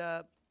 And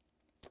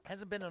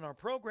hasn't been on our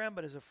program,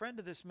 but is a friend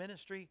of this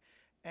ministry.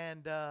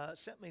 And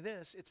sent me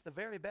this. It's the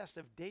very best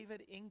of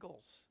David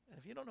Ingalls. And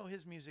if you don't know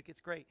his music,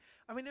 it's great.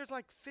 I mean, there's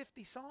like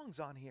 50 songs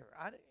on here.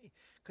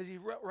 Because he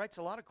writes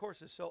a lot of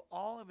choruses. So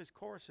all of his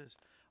choruses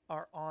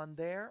are on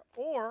there.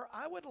 Or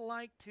I would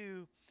like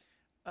to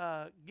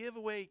give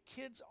away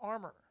Kids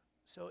Armor.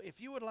 So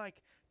if you would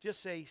like,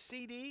 just say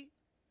CD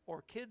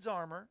or Kids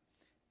Armor.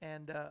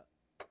 And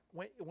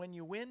when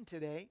you win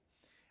today,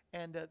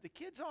 and the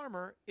Kids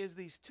Armor is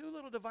these 2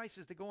 little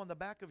devices that go on the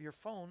back of your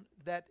phone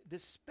that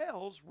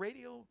dispels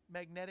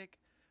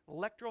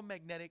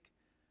electromagnetic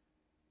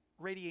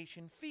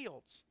radiation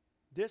fields.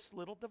 This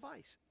little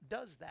device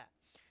does that.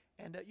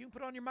 And you can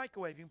put it on your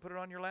microwave. You can put it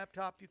on your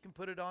laptop. You can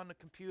put it on the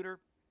computer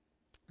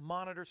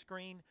monitor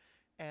screen.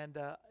 And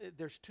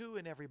there's 2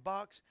 in every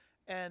box.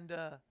 And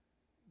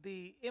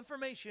the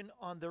information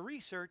on the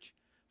research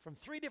from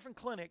 3 different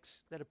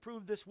clinics that have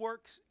proved this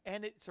works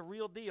and it's a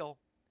real deal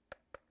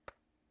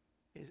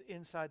is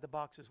inside the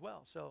box as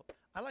well. So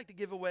I like to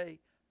give away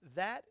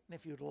that. And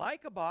if you'd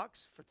like a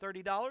box for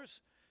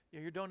 $30,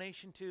 your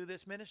donation to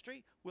this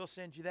ministry, we'll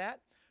send you that.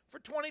 For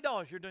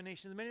 $20, your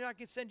donation to the ministry, I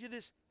can send you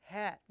this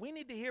hat. We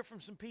need to hear from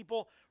some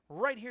people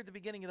right here at the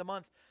beginning of the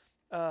month.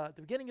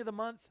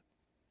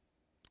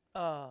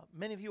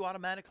 Many of you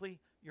automatically,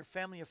 your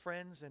family of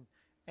friends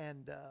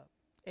and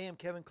AM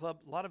Kevin Club,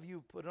 a lot of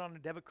you put it on a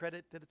debit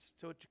credit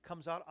so it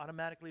comes out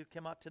automatically. It'll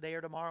come out today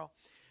or tomorrow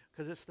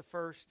because it's the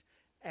 1st.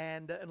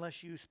 And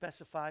unless you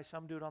specify,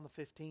 some do it on the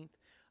 15th.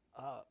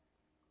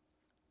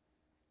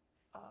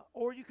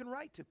 Or you can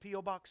write to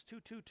P.O. Box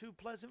 222,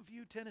 Pleasant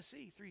View,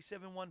 Tennessee,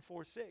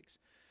 37146,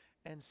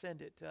 and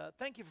send it.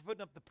 Thank you for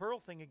putting up the Pearl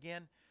thing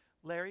again,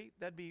 Larry.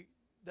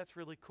 That's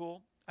really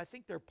cool. I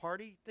think their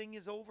party thing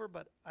is over,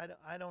 but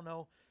I don't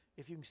know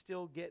if you can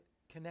still get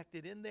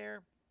connected in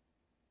there.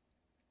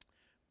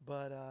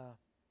 But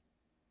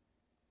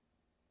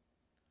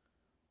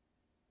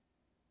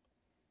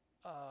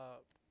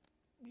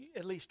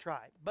at least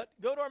try. But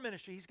go to our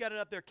ministry. He's got it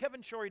up there,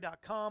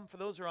 kevinshorey.com, for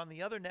those who are on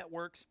the other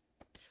networks,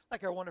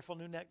 like our wonderful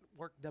new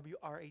network,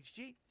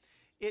 WRHG.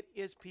 It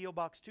is P.O.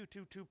 Box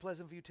 222,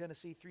 Pleasant View,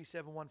 Tennessee,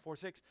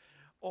 37146.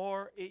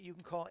 Or you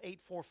can call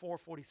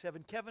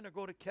 844-47-KEVIN or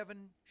go to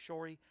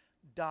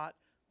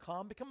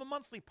kevinshorey.com. Become a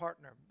monthly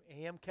partner.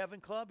 AM Kevin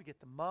Club, you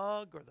get the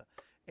mug or the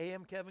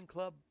AM Kevin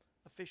Club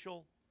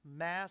official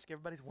mask.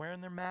 Everybody's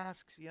wearing their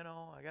masks. You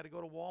know, I got to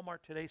go to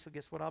Walmart today, so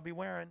guess what I'll be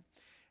wearing?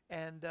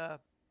 And,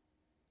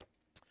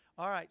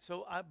 all right,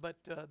 so,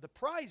 the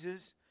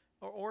prizes,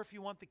 or if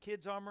you want the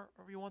kids' armor,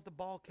 or you want the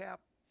ball cap,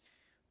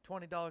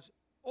 $20.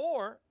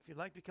 Or if you'd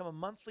like to become a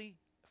monthly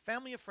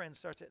Family of Friends,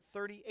 starts at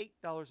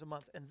 $38 a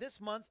month. And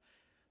this month,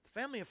 the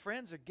Family of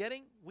Friends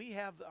we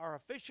have our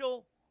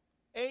official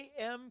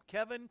AM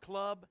Kevin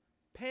Club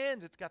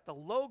pins. It's got the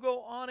logo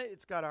on it.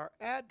 It's got our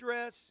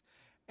address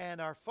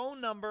and our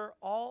phone number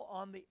all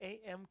on the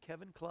AM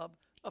Kevin Club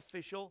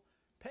official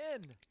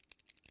pin.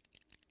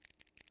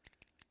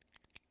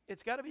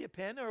 It's got to be a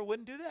pin or it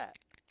wouldn't do that.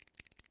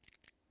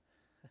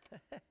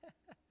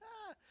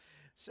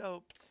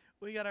 So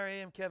we got our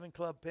AM Kevin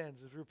Club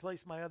pins. I've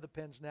replaced my other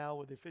pins now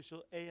with the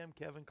official AM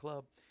Kevin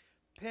Club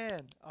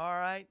pin. All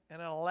right. And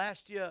it'll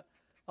last you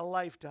a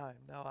lifetime.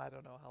 No, I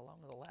don't know how long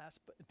it'll last,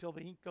 but until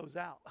the ink goes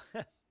out.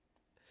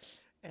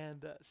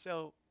 And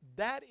so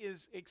that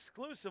is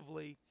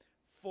exclusively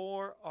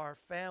for our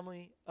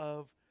family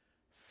of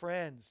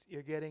friends.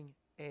 You're getting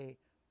a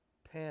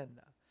pen.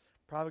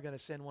 Probably going to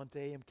send one to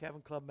AM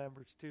Kevin Club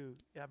members too.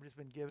 Yeah, I've just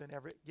been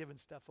giving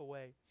stuff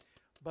away.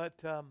 But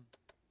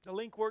the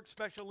link works,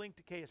 special link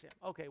to KSM.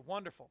 Okay,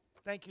 wonderful.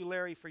 Thank you,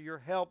 Larry, for your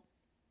help.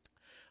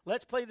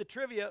 Let's play the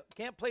trivia.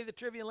 Can't play the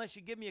trivia unless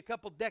you give me a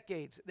couple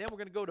decades. Then we're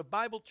going to go to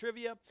Bible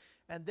trivia,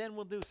 and then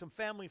we'll do some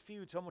Family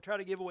Feud. So I'm going to try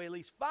to give away at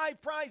least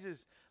 5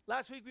 prizes.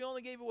 Last week we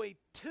only gave away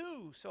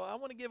 2, so I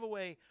want to give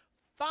away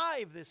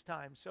 5 this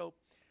time. So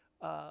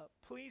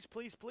please,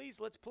 please, please,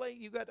 let's play.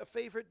 You got a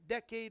favorite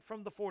decade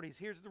from the 40s.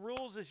 Here's the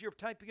rules as you're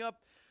typing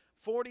up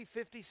 40,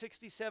 50,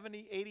 60,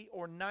 70, 80,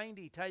 or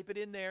 90. Type it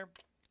in there.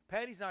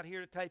 Patty's not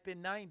here to type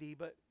in 90,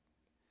 but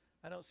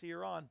I don't see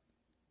her on.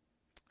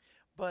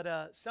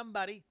 But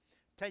somebody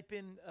type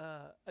in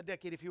a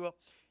decade, if you will.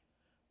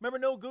 Remember,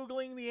 no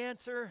Googling the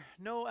answer,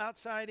 no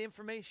outside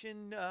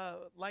information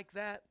like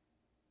that.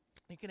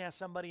 You can ask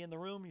somebody in the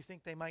room you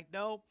think they might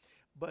know.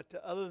 But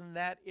other than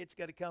that, it's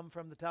got to come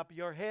from the top of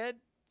your head,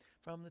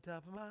 from the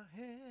top of my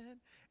head.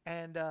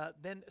 And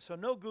then, so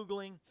no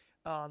Googling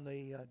on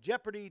the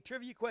Jeopardy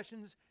trivia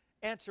questions.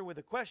 Answer with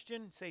a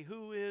question. Say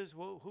who is,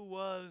 who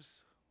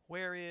was,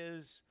 where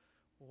is,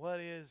 what,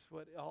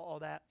 all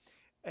that.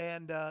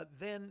 And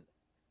then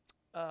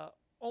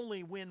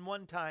only win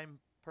 1 time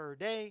per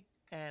day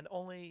and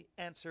only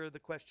answer the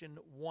question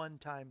 1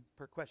 time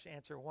per question.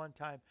 Answer 1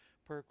 time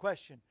per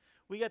question.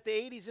 We got the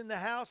 80s in the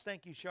house.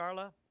 Thank you,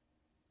 Charla.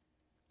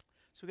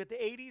 So we got the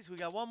 80s. We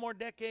got one more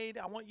decade.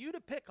 I want you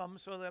to pick them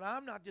so that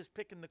I'm not just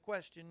picking the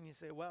question. You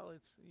say, well,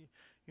 it's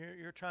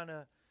you're trying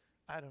to,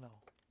 I don't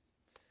know.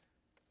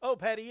 Oh,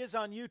 Patty is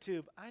on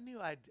YouTube. I knew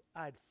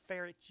I'd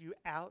ferret you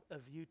out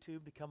of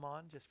YouTube to come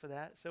on just for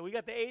that. So we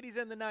got the 80s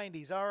and the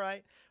 90s. All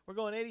right. We're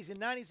going 80s and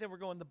 90s, and we're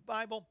going the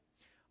Bible.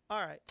 All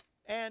right.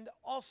 And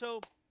also,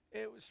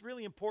 it was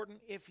really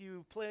important if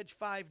you pledge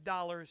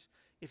 $5,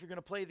 if you're going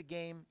to play the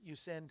game, you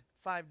send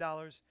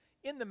 $5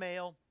 in the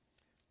mail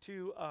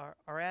to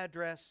our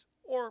address,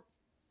 or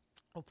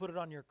we'll put it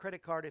on your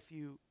credit card if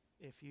you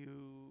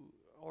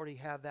already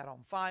have that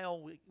on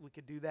file. We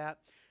could do that.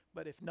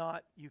 But if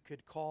not, you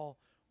could call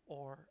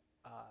or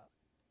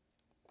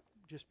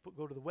just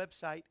go to the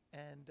website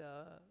and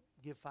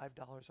give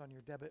 $5 on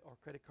your debit or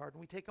credit card.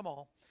 And we take them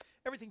all.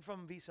 Everything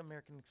from Visa,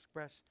 American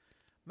Express,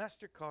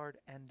 MasterCard,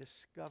 and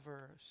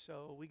Discover.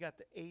 So we got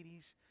the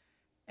 80s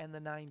and the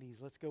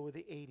 90s. Let's go with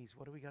the 80s.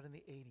 What do we got in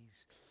the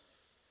 80s?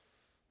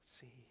 Let's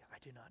see. I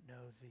do not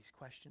know these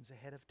questions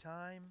ahead of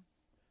time.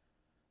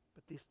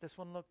 But this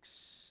one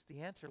looks,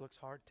 the answer looks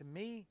hard to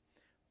me.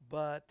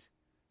 But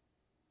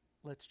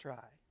let's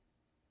try.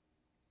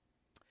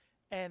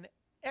 An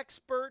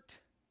expert,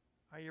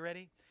 are you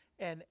ready?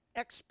 An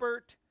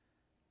expert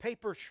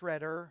paper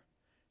shredder.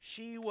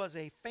 She was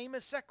a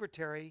famous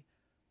secretary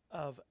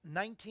of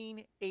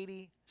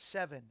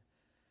 1987.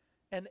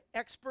 An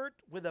expert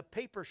with a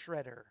paper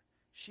shredder.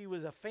 She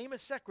was a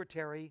famous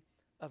secretary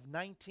of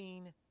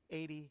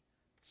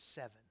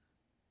 1987.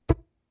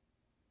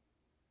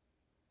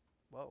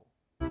 Whoa.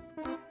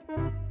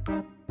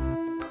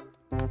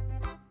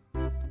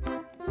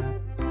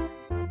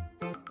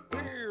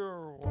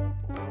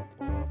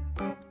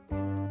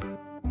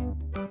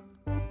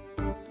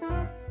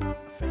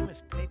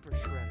 Famous paper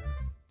shredder.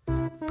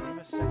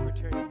 Famous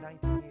secretary of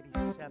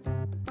 1987.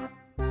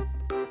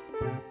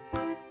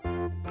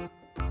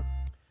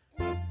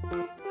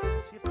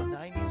 See if the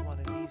 90s one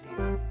is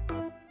easier.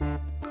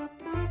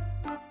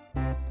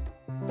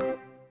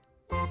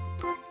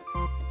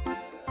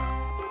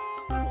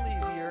 A little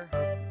easier.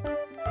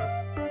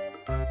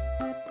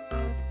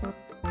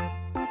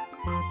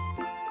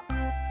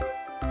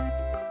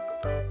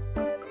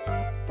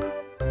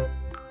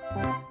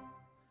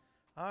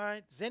 All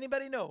right. Does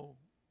anybody know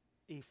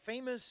an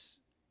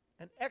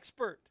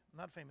expert,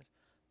 not famous,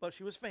 but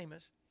she was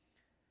famous.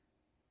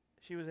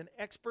 She was an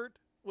expert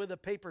with a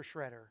paper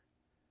shredder.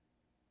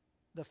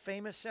 The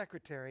famous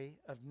secretary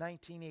of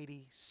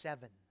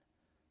 1987.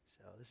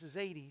 So this is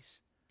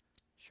 80s.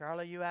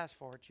 Charlotte, you asked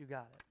for it. You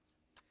got it.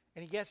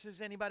 Any guesses,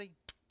 anybody?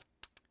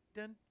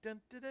 Dun, dun,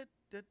 dun, dun,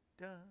 dun,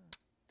 dun,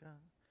 dun,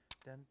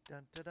 dun,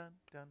 dun, dun, dun,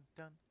 dun,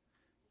 dun.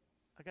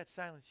 I got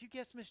silence. You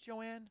guess, Miss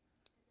Joanne?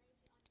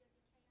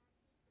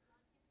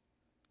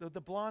 The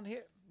blonde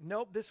hair?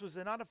 Nope, this was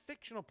not a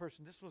fictional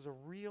person. This was a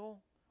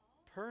real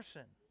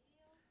person.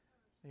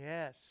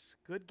 Yes.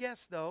 Good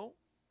guess, though.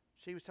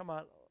 She was talking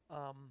about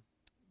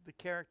the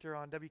character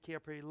on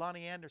WKRP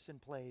Lonnie Anderson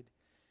played.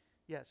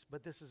 Yes,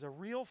 but this is a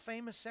real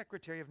famous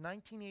secretary of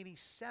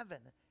 1987,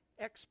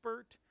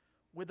 expert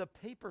with a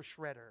paper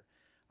shredder.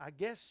 I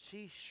guess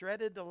she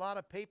shredded a lot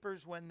of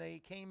papers when they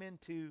came in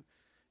to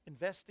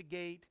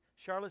investigate.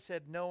 Charlotte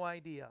said no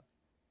idea.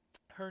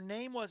 Her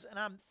name was, and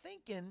I'm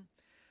thinking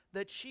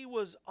that she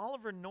was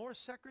Oliver North's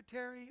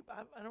secretary.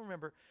 I don't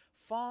remember.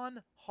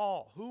 Fawn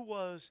Hall. Who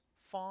was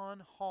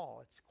Fawn Hall?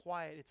 It's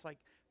quiet. It's like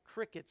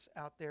crickets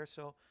out there.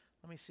 So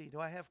let me see. Do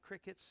I have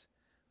crickets?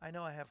 I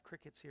know I have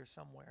crickets here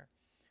somewhere.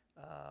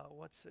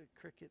 What's the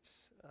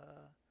crickets?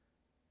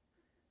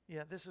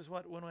 Yeah, this is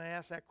what, when I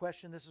asked that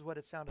question, this is what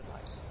it sounded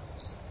like.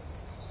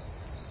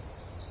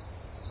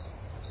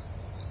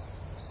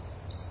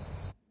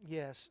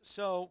 Yes,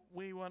 so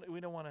we want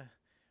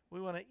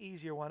an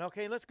easier one.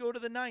 Okay, let's go to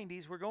the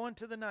 90s. We're going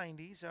to the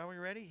 90s. Are we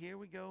ready? Here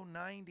we go.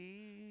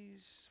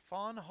 90s.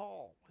 Fawn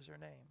Hall was her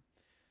name.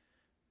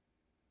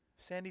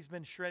 Sandy's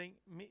been shredding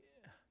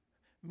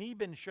me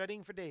been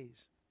shredding for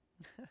days.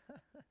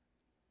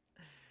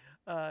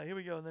 Here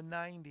we go in the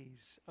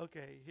 90s.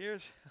 Okay,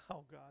 here's,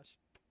 oh gosh.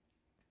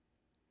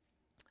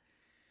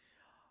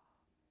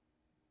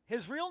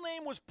 His real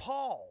name was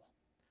Paul.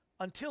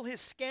 Until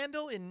his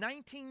scandal in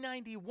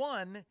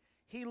 1991,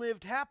 he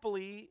lived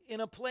happily in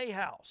a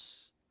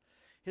playhouse.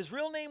 His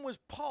real name was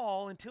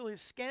Paul. Until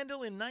his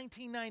scandal in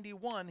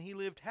 1991, he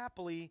lived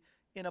happily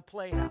in a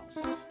playhouse.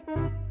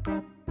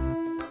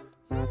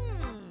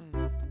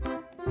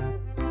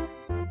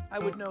 I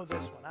would know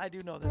this one. I do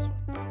know this one.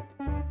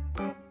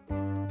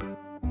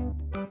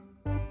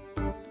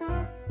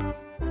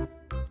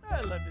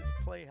 I love this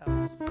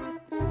playhouse.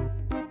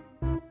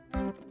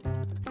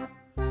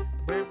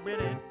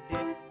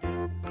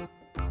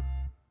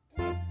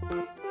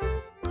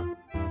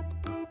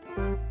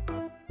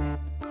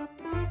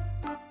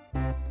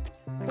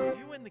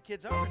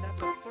 Kids are, and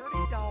that's a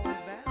 $30 value.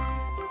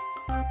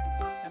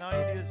 And all you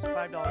do is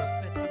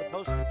 $5. It's for the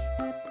postage.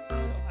 So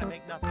I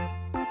make nothing.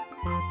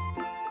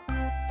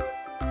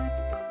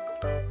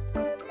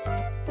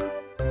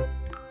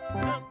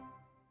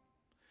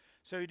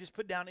 So you just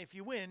put down, if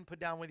you win, put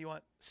down whether you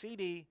want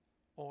CD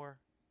or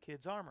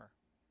Kids Armor.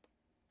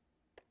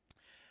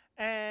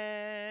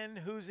 And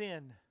who's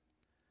in?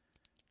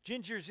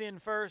 Ginger's in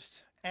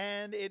first.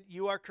 And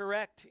you are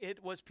correct.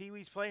 It was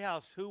Pee-wee's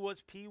Playhouse. Who was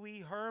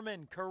Pee-wee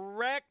Herman?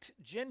 Correct,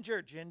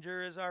 Ginger.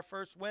 Ginger is our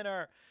first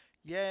winner.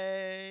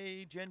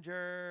 Yay,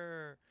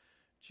 Ginger.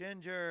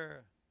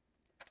 Ginger.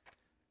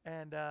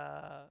 And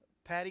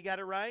Patty got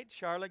it right.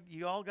 Charlotte,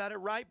 you all got it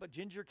right, but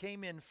Ginger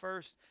came in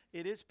first.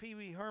 It is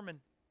Pee-wee Herman.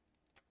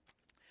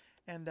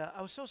 And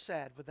I was so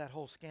sad with that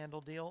whole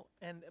scandal deal,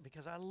 and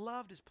because I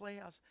loved his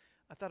Playhouse.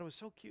 I thought it was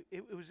so cute.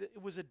 It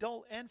was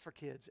adult and for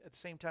kids at the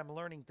same time, a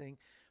learning thing.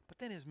 But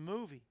then his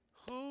movie,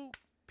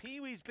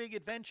 Pee-wee's Big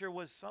Adventure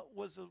was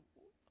the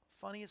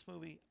funniest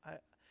movie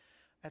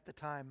at the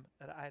time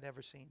that I'd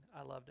ever seen.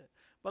 I loved it.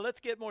 But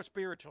let's get more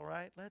spiritual,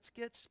 right? Let's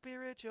get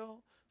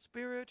spiritual.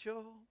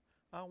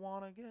 I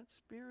want to get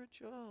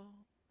spiritual.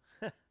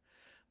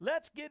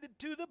 Let's get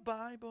into the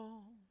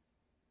Bible.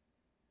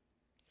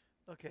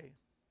 Okay.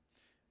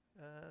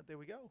 There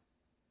we go.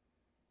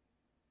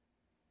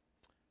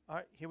 All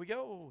right, here we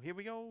go.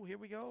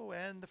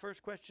 And the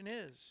first question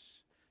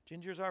is,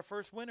 Ginger's our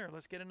first winner.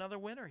 Let's get another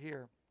winner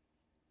here.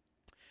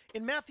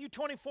 In Matthew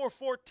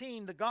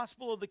 24:14, the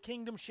gospel of the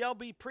kingdom shall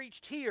be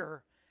preached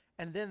here,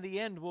 and then the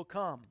end will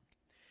come.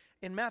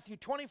 In Matthew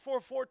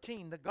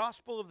 24:14, the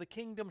gospel of the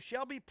kingdom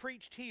shall be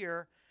preached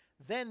here,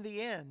 then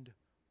the end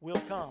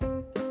will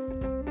come.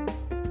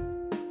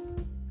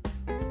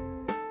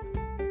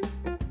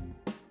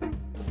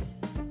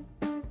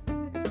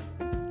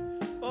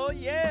 Oh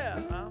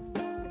yeah.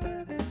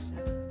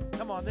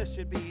 Come on, this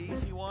should be an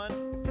easy one.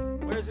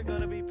 Where's it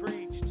going to be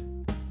preached?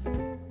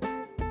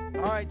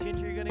 All right,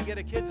 Ginger, you're going to get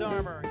a Kids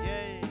Armor.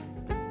 Yay.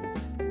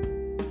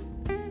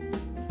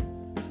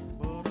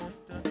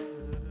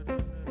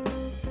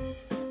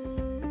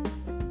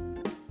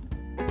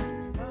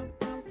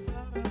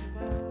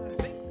 I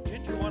think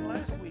Ginger won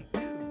last week,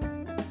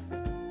 too.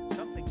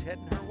 Something's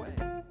heading her way.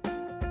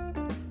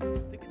 I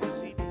think it's a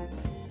CD.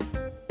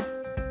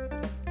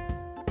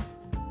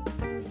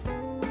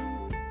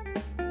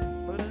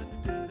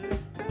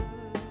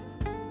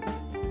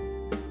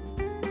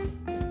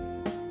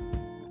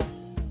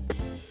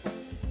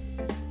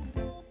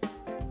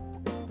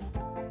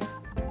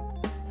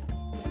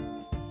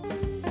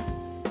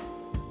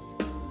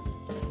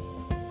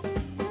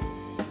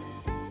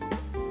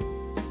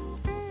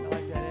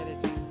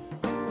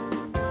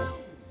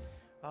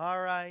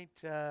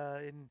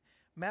 In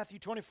Matthew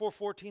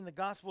 24:14, the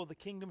gospel of the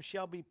kingdom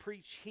shall be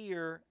preached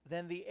here,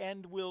 then the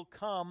end will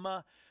come.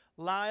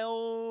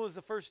 Lyle is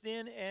the first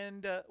in,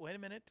 and wait a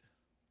minute.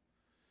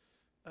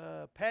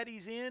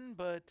 Patty's in,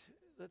 but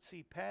let's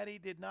see. Patty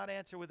did not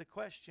answer with a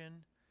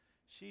question.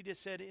 She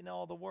just said in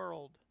all the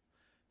world.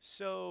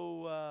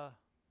 So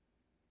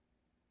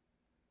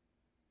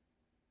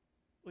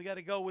we got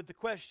to go with the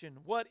question.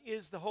 What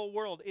is the whole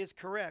world? Is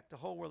correct. The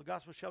whole world. The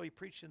gospel shall be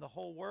preached in the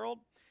whole world.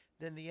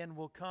 Then the end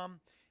will come.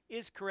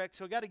 Is correct.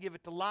 So we got to give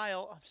it to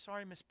Lyle. I'm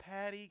sorry, Miss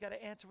Patty. Got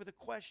to answer with a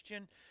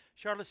question.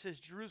 Charlotte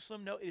says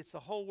Jerusalem. No, it's the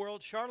whole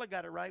world. Charlotte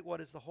got it right.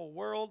 What is the whole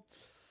world?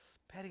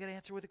 Patty got to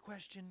answer with a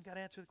question. Got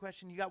to answer with a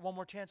question. You got one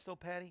more chance, though,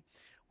 Patty.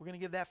 We're going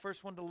to give that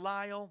first one to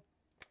Lyle.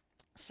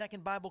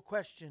 Second Bible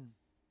question.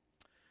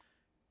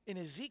 In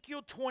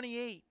Ezekiel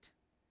 28,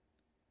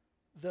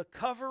 the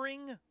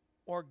covering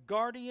or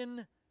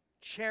guardian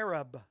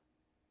cherub.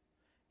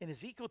 In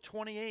Ezekiel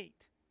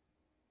 28,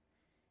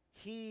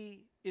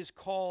 he is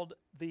called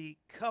the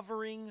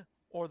covering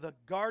or the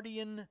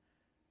guardian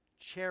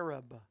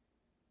cherub.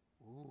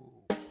 Ooh.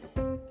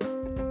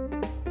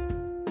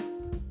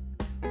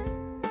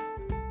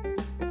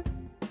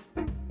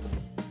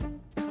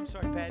 I'm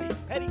sorry, Patty.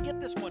 Patty,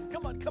 get this one.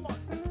 Come on, come on.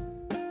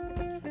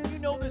 You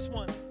know this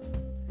one.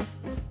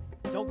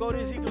 Don't go to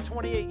Ezekiel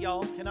 28,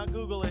 y'all. Cannot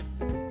Google it.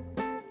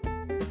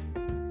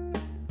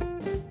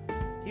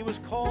 He was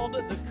called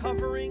the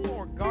covering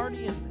or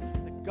guardian,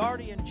 the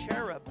guardian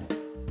cherub.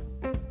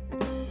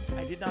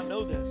 I did not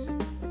know this.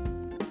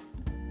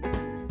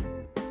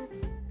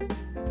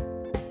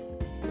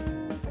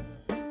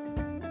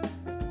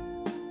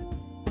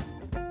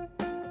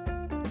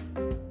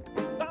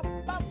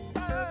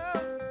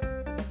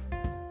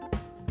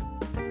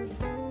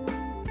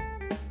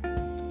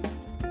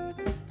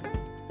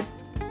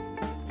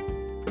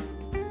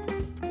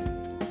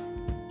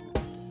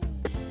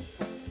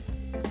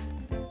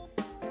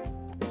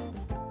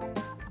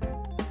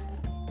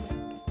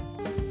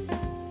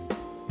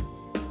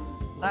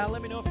 Lyle,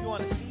 let me know if you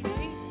want a CD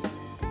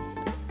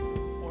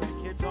or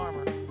the Kids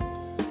Armor.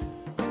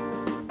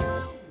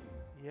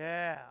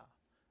 Yeah.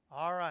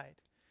 All right.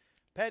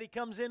 Patty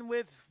comes in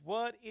with,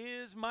 what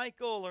is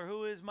Michael, or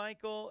who is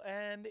Michael?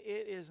 And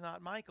it is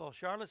not Michael.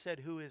 Charlotte said,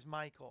 who is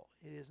Michael?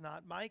 It is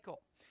not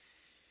Michael.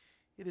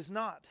 It is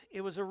not.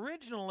 It was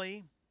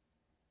originally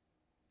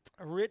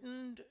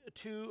written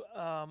to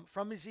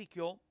from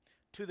Ezekiel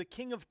to the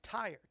king of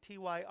Tyre,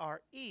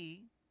 Tyre,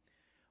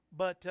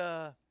 but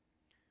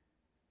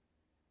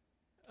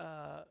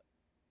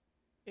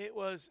it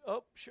was,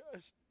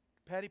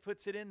 Patty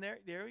puts it in there.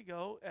 There we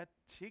go.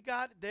 She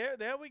got it.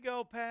 There we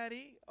go,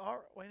 Patty.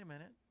 Wait a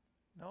minute.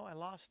 No, I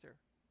lost her.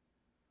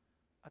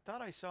 I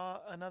thought I saw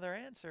another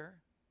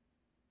answer.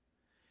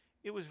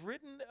 It was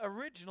written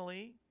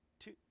originally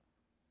to...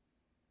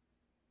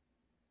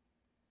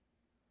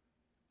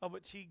 Oh,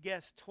 but she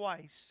guessed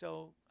twice,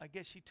 so I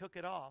guess she took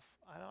it off.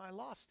 I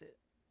lost it.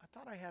 I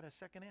thought I had a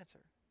second answer.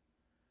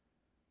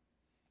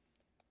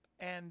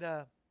 And...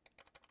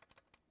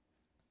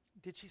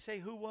 did she say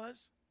who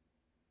was?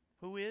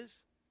 Who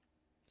is?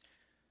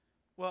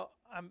 Well,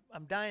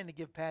 I'm dying to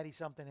give Patty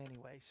something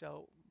anyway.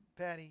 So,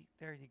 Patty,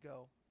 there you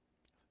go.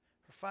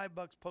 For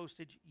 $5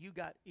 postage, you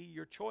got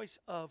your choice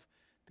of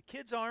the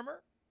Kids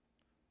Armor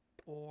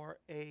or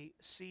a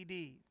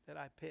CD that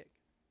I pick.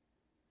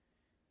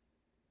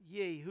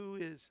 Yay, who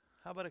is?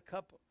 How about a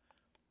cup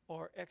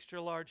or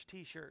extra large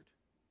T-shirt?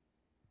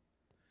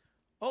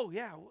 Oh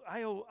yeah,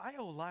 I owe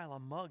Lyle a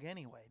mug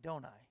anyway,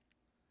 don't I?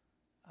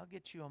 I'll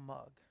get you a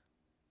mug.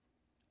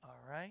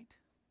 All right.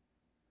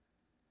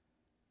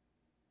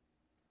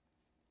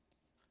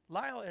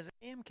 Lyle, as an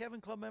AM Kevin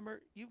Club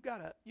member, you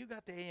got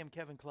the AM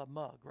Kevin Club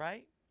mug,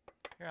 right?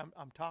 Here,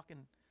 I'm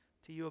talking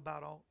to you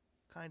about all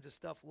kinds of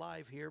stuff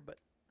live here, but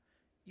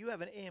you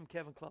have an AM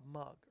Kevin Club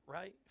mug,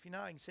 right? If you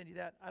know, I can send you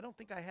that. I don't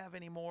think I have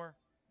any more.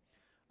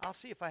 I'll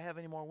see if I have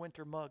any more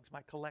winter mugs,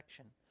 my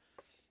collection.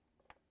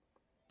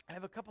 I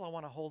have a couple I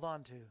want to hold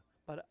on to,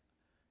 but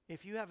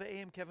if you have an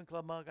AM Kevin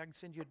Club mug, I can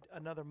send you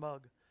another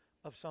mug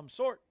of some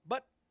sort.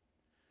 But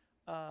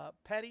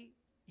Patty,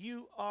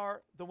 you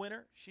are the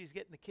winner. She's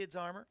getting the Kids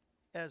Armor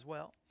as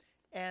well.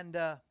 And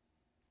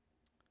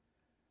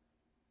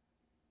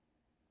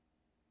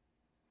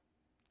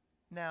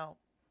now,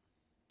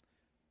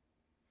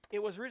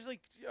 it was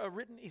originally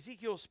written,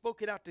 Ezekiel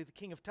spoke it out to the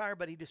king of Tyre,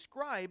 but he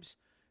describes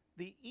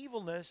the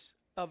evilness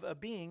of a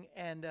being,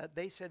 and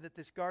they said that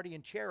this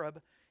guardian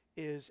cherub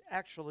is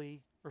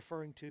actually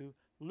referring to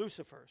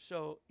Lucifer.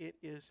 So it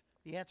is,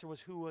 the answer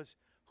was who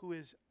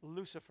is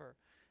Lucifer.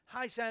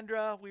 Hi,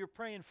 Sandra. We were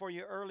praying for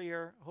you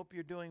earlier. Hope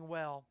you're doing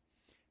well.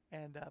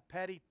 And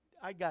Patty,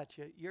 I got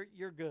you.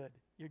 You're good.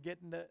 You're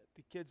getting the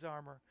Kids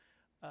Armor.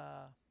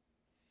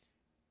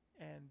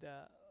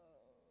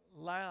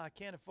 Lyle, I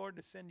can't afford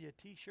to send you a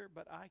T-shirt,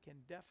 but I can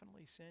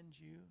definitely send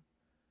you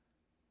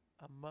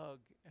a mug,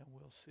 and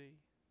we'll see.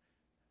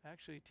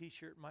 Actually, a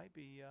T-shirt might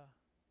be...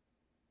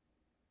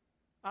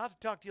 I'll have to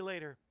talk to you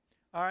later.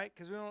 All right,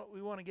 because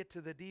we want to get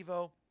to the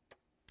Devo.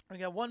 We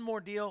got one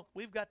more deal.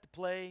 We've got to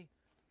play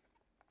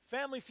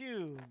Family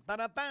Feud.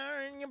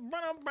 Ba-da-bang,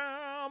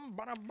 ba-da-bam,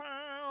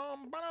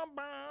 ba-da-bam,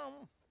 ba-da-bam.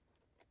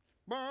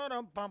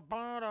 Ba-da-bum,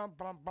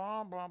 ba-da-bum,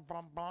 bum, bum,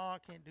 bum, bum.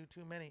 Can't do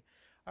too many.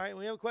 All right,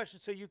 we have a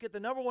question. So you get the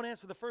number one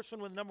answer, the first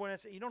one with the number one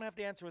answer. You don't have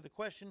to answer with the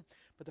question,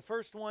 but the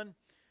first one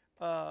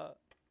to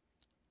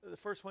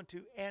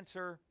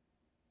answer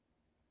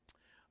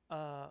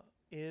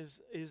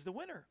is the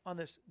winner on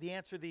this. The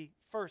answer, the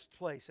first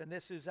place, and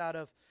this is out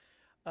of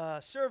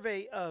a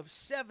survey of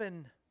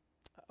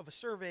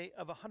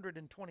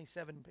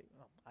 127 people.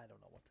 Oh, I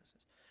don't know what this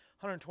is.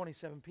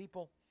 127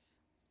 people.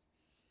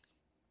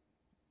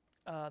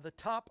 The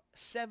top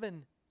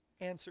 7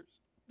 answers.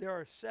 There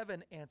are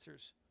 7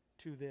 answers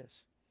to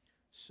this.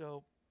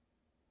 So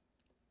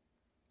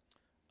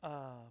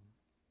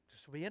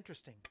this will be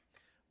interesting.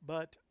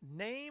 But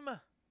name.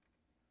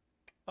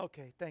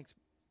 Okay, thanks.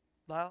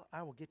 Lyle,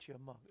 I will get you a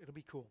mug. It'll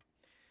be cool.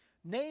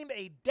 Name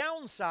a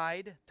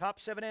downside. Top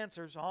 7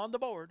 answers on the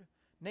board.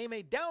 Name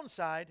a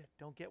downside.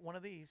 Don't get one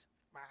of these.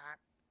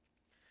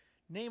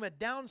 Name a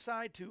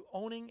downside to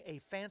owning a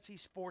fancy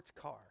sports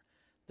car.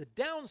 The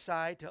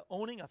downside to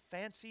owning a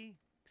fancy,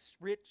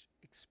 rich,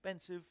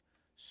 expensive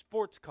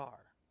sports car.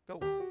 Go.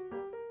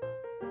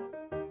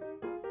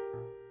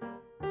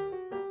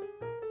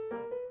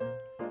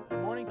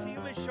 Good morning to you,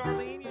 Miss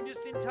Charlene. You're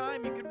just in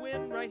time. You could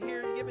win right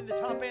here. Give me the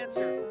top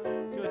answer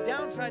to a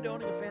downside to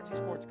owning a fancy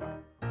sports car.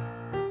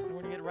 And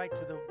we're going to get right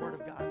to the Word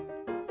of God.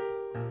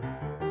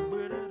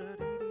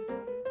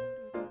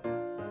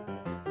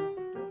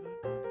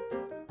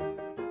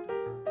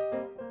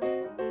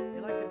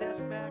 You like the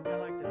desk back? I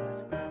like the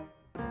desk back.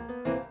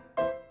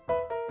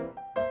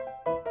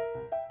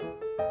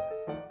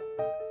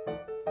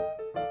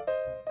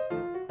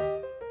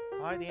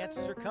 All right, the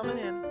answers are coming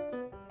in.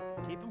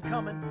 Keep them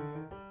coming.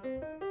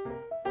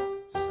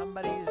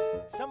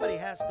 Somebody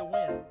has to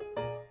win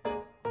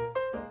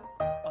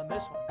on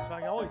this one. So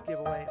I can always give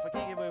away. If I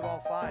can't give away all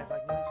 5, I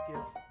can at least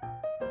give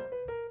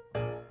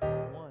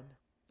 1.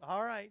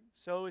 All right,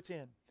 so it's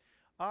in.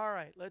 All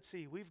right, let's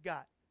see. We've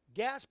got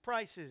gas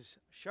prices.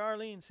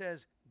 Charlene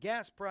says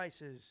gas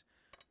prices.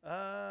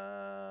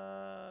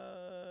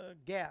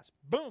 Gas.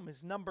 Boom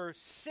is number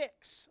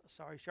 6.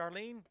 Sorry,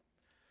 Charlene.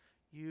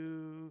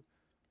 You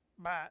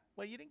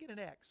didn't get an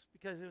X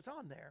because it was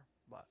on there.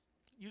 But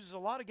uses a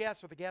lot of gas,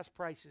 so the gas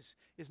prices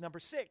is number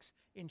 6.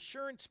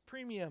 Insurance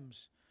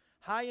premiums.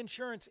 High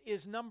insurance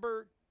is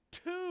number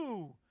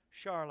 2,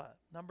 Charla.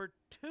 Number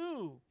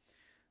 2.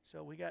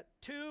 So we got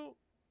 2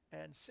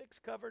 and 6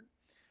 covered.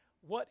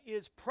 What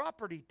is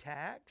property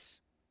tax?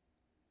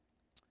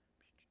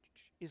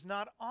 Is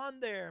not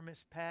on there,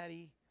 Miss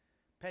Patty.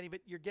 Patty,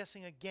 but you're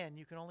guessing again.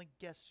 You can only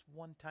guess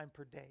 1 time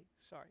per day.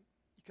 Sorry.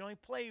 You can only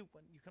play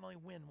one. You can only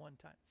win 1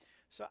 time.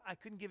 So I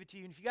couldn't give it to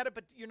you. And if you got it,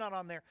 but you're not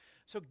on there.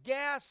 So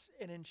gas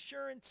and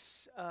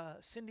insurance.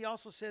 Cindy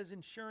also says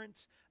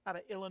insurance out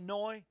of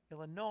Illinois.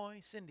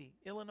 Cindy.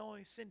 I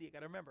got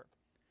to remember.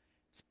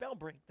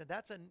 Spellbrink.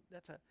 That's a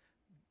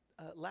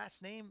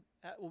last name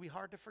that will be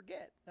hard to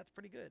forget. That's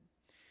pretty good.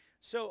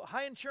 So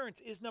high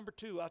insurance is number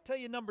 2. I'll tell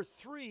you number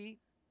 3.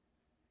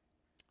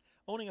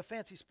 Owning a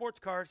fancy sports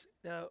car.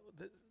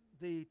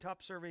 The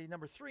top survey,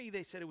 number 3,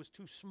 they said it was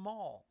too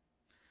small.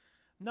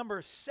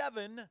 Number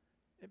 7,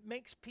 it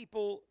makes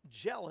people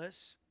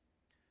jealous.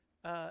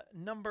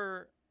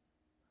 Number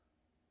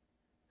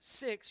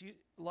 6,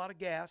 a lot of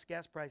gas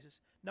prices.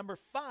 Number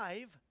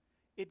 5,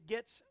 it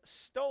gets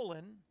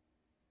stolen.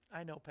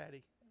 I know,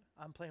 Patty.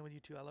 I'm playing with you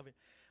too. I love you.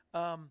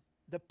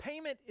 The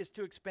payment is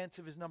too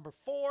expensive is number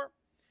 4.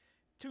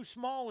 Too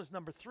small is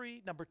number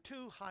 3. Number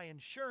 2, high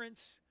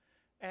insurance.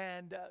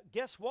 And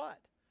guess what?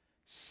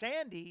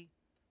 Sandy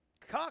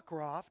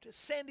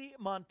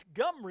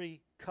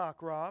Montgomery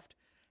Cockcroft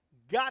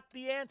got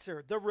the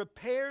answer. The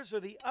repairs or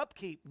the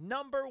upkeep.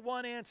 Number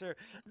 1 answer.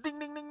 Ding,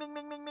 ding, ding, ding,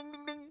 ding, ding, ding,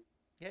 ding, ding.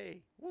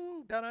 Yay.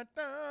 Woo, da, da,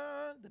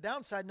 da. The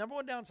downside, number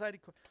 1 downside.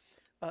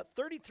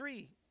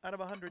 33 out of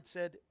 100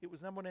 said it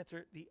was number 1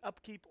 answer, the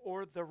upkeep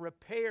or the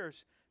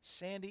repairs.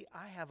 Sandy,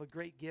 I have a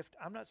great gift.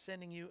 I'm not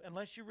sending you,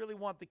 unless you really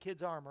want the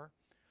Kids Armor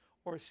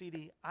or a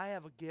CD, I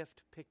have a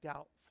gift picked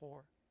out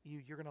for you.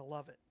 You're going to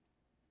love it.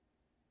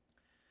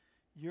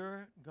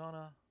 You're going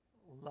to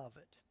love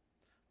it.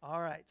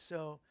 All right,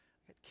 so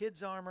I got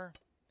Kids Armor,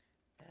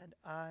 and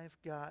I've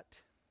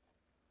got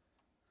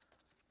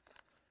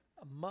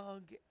a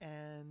mug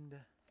and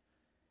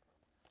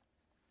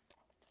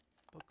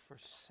book for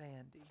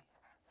Sandy.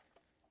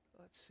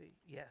 Let's see.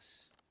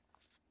 Yes.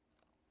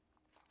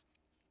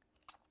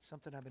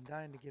 Something I've been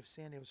dying to give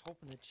Sandy. I was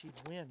hoping that she'd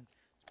win.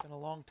 It's been a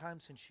long time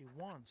since she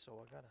won, so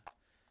I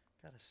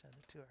gotta send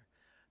it to her.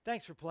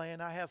 Thanks for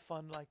playing. I have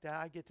fun like that.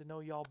 I get to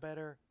know y'all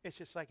better. It's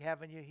just like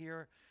having you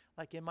here,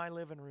 like in my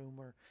living room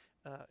or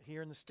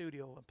here in the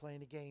studio and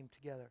playing a game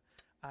together.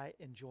 I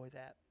enjoy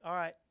that. All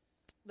right,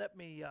 let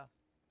me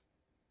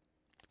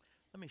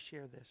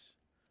share this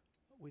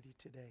with you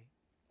today.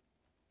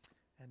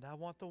 And I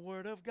want the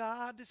word of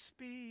God to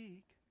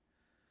speak,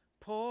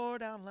 pour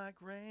down like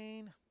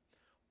rain,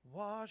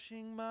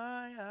 washing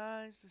my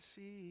eyes to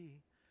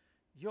see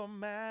your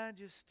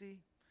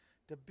majesty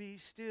to be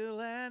still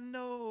and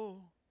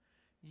know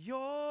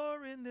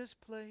you're in this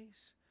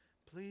place.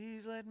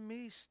 Please let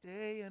me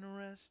stay and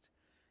rest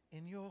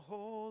in your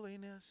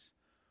holiness.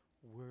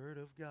 Word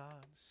of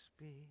God,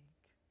 speak.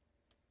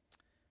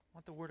 I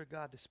want the Word of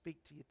God to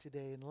speak to you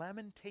today in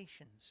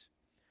Lamentations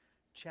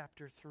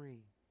chapter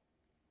 3.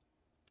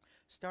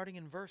 Starting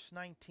in verse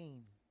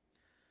 19.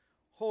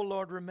 Oh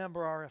Lord,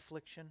 remember our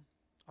affliction,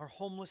 our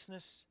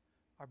homelessness,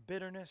 our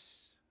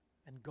bitterness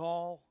and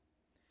gall.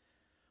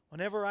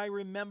 Whenever I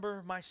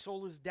remember, my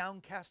soul is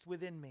downcast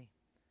within me.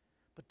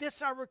 But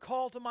this I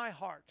recall to my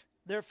heart.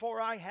 Therefore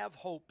I have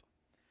hope.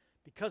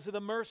 Because of the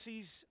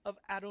mercies of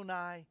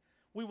Adonai,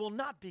 we will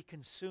not be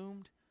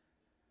consumed,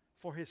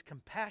 for his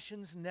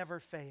compassions never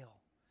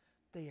fail.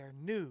 They are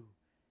new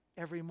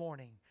every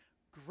morning.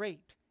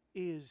 Great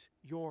is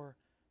your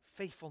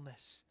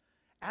faithfulness.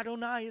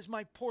 Adonai is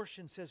my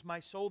portion, says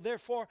my soul.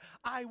 Therefore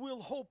I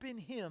will hope in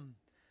him.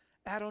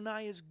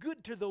 Adonai is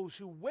good to those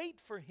who wait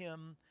for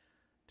him,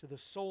 to the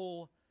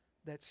soul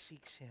that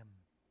seeks him.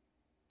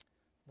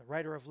 The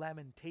writer of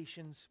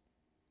Lamentations,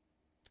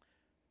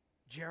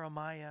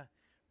 Jeremiah,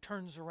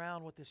 turns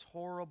around what this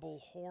horrible,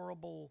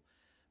 horrible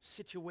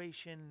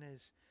situation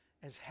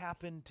has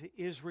happened to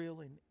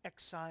Israel in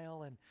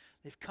exile, and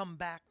they've come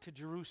back to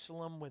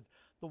Jerusalem with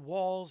the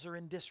walls are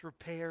in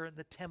disrepair in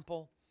the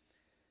temple.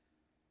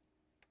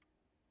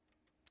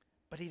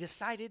 But he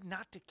decided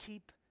not to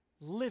keep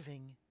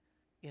living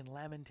in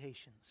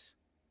lamentations.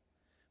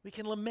 We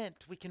can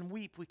lament, we can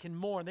weep, we can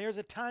mourn. There's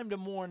a time to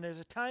mourn, there's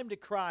a time to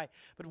cry.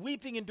 But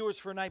weeping endures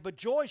for a night, but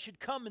joy should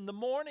come in the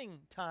morning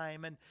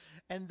time.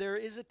 And there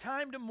is a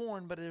time to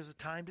mourn, but there's a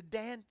time to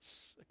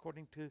dance,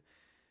 according to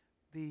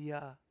the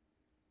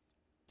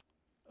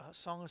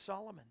Song of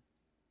Solomon.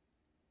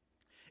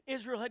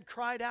 Israel had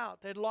cried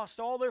out. They had lost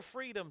all their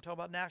freedom. Talk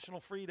about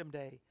National Freedom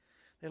Day.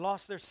 They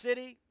lost their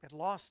city. They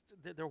lost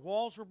their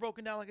walls were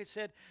broken down, like I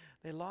said.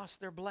 They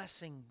lost their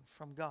blessing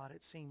from God,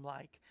 it seemed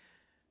like.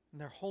 And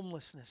their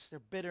homelessness,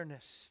 their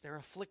bitterness, their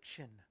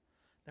affliction.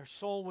 Their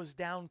soul was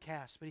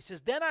downcast. But he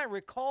says, then I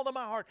recall to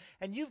my heart.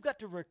 And you've got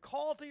to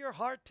recall to your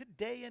heart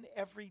today and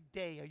every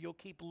day, or you'll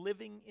keep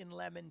living in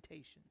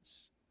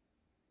lamentations.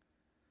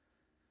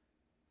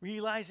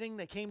 Realizing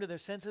they came to their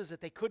senses that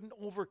they couldn't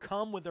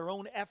overcome with their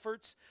own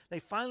efforts, they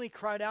finally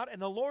cried out,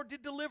 and the Lord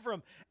did deliver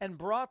them and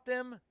brought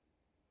them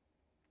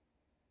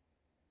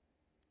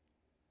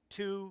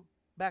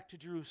back to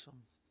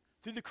Jerusalem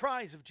through the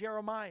cries of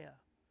Jeremiah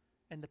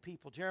and the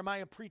people.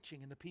 Jeremiah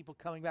preaching and the people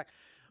coming back.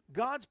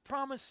 God's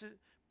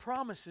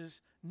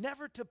promises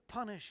never to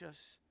punish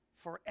us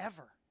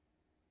forever.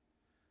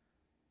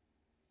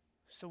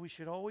 So we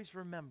should always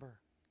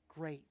remember,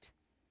 great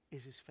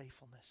is his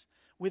faithfulness.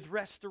 With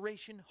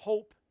restoration,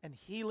 hope, and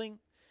healing.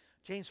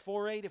 James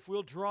 4:8, if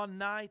we'll draw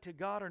nigh to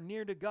God or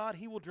near to God,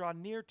 he will draw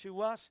near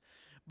to us.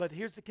 But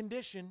here's the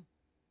condition.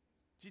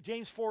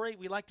 James 4:8,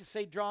 we like to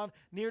say draw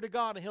near to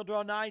God and he'll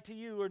draw nigh to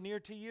you or near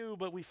to you,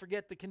 but we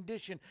forget the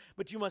condition.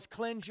 But you must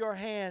cleanse your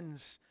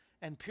hands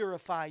and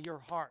purify your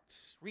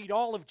hearts. Read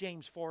all of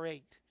James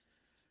 4:8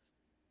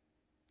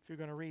 if you're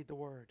going to read the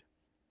word.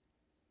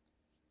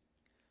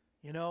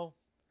 You know,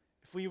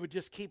 if we would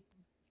just keep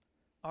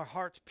our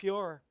hearts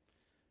pure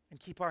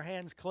and keep our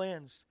hands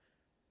cleansed,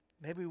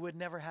 maybe we would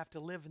never have to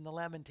live in the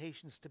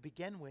lamentations to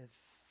begin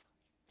with.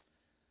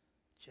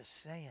 Just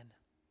saying.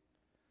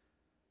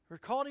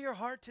 Recall to your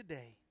heart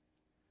today.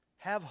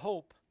 Have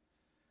hope.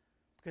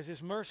 Because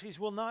his mercies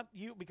will not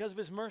because of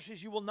his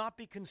mercies you will not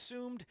be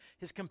consumed.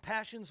 His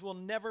compassions will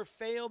never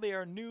fail. They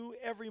are new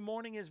every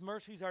morning. His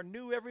mercies are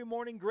new every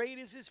morning. Great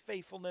is his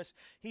faithfulness.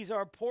 He's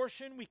our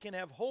portion. We can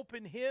have hope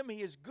in him.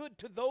 He is good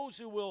to those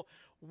who will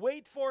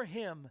wait for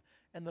him,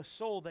 and the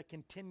soul that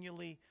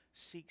continually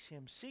seeks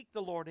him. Seek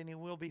the Lord and he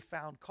will be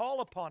found.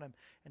 Call upon him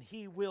and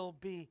he will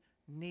be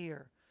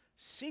near.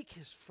 Seek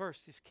his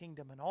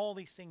kingdom, and all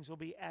these things will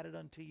be added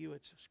unto you.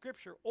 It's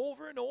scripture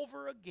over and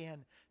over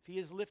again. If he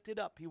is lifted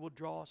up, he will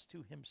draw us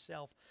to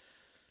himself.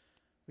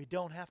 We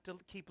don't have to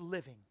keep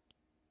living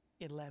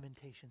in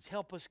lamentations.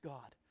 Help us,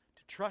 God,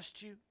 to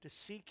trust you, to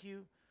seek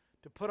you,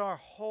 to put our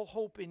whole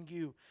hope in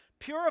you.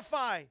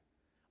 Purify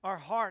our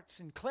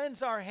hearts and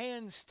cleanse our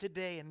hands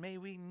today, and may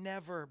we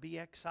never be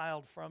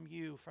exiled from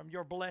you, from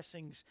your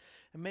blessings.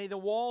 And may the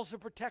walls of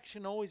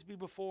protection always be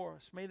before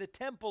us. May the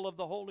temple of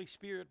the Holy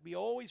Spirit be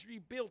always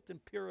rebuilt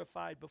and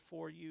purified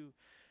before you.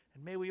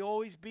 And may we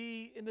always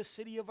be in the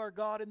city of our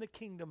God, in the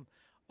kingdom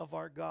of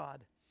our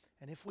God.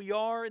 And if we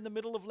are in the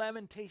middle of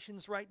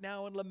lamentations right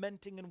now and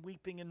lamenting and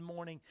weeping and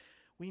mourning,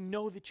 we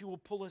know that you will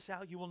pull us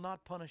out. You will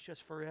not punish us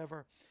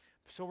forever.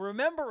 So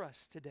remember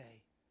us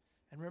today.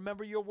 And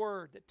remember your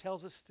word that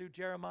tells us through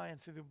Jeremiah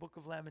and through the book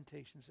of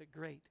Lamentations that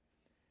great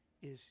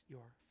is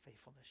your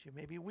faithfulness. You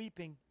may be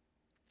weeping.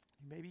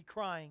 You may be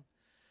crying.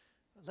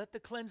 Let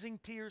the cleansing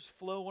tears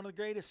flow. One of the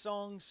greatest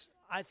songs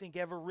I think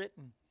ever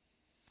written.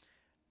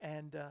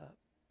 And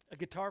a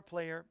guitar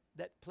player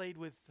that played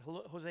with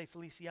Jose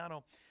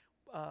Feliciano,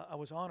 I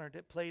was honored,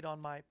 that played on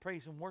my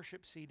Praise and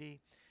Worship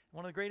CD.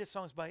 One of the greatest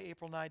songs by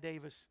April Nye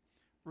Davis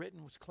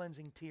written was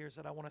Cleansing Tears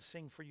that I want to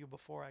sing for you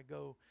before I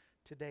go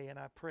today, and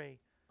I pray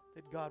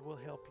that God will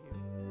help you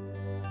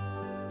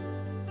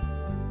to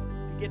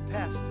get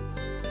past it.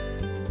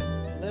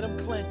 Let Him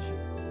cleanse you.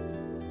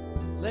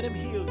 Let Him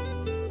heal you.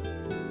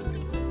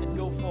 And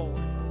go forward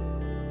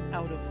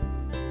out of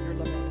your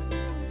lament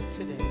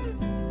today.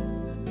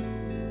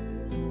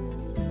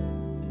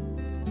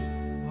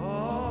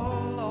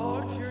 Oh,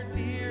 Lord, you're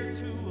near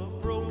to a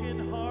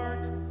broken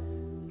heart,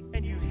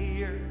 and you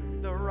hear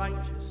the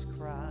righteous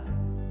cry.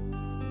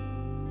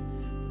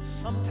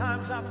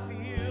 Sometimes I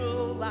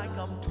feel like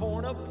I'm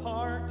torn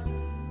apart,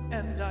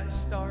 and I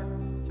start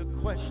to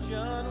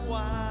question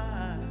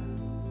why.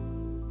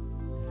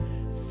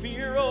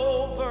 Fear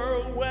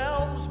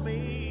overwhelms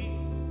me,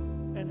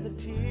 and the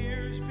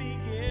tears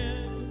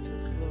begin to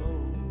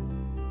flow.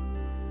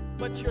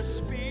 But your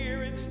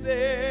Spirit's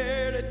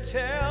there to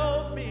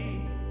tell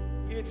me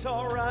it's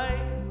all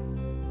right.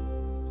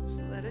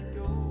 Just let it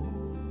go.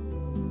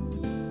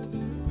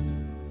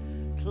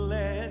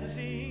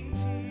 Cleansing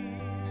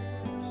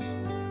tears,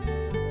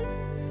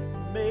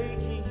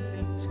 making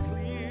things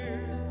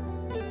clear.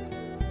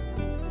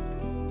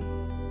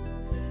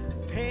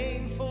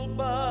 Painful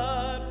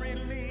but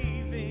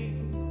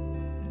relieving,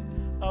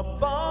 a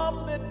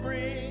balm that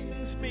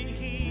brings me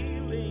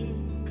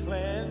healing.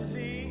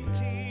 Cleansing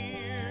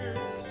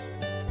tears,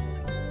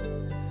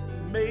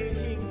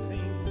 making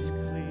things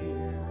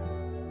clear.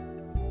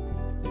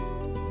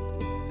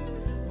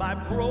 My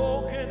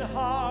broken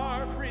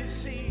heart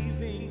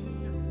receiving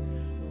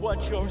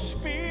what your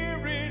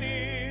Spirit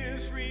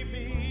is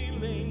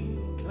revealing.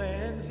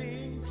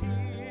 Cleansing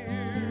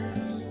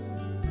tears,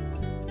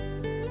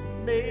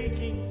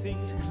 making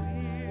things clear.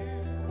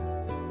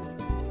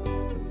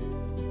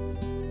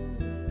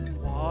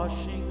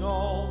 Washing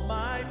all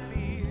my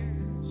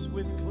fears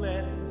with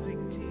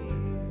cleansing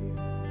tears.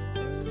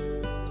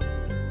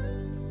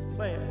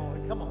 Play it, boy.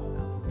 Come on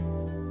now.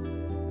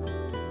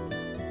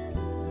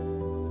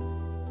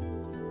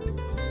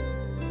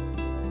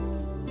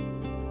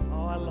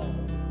 Oh, I love it.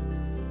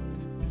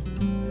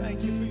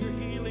 Thank you for your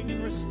healing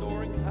and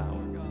restoring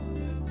power, God.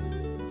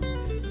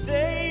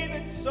 They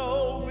that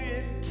sow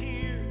in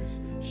tears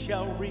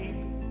shall reap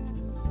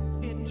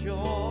in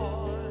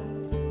joy.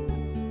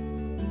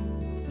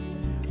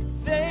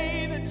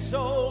 They that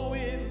sow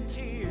in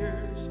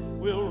tears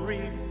will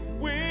reap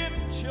with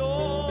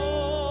joy.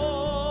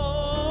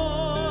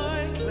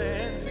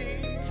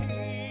 Cleansing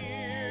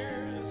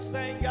tears,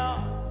 thank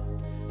God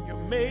you're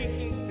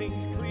making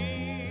things clear.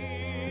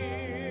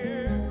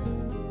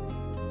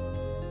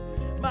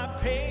 My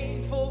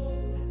painful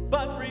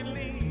but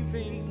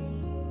relieving,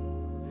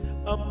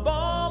 a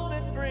balm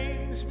that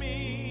brings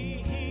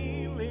me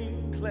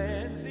healing.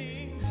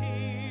 Cleansing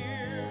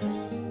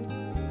tears,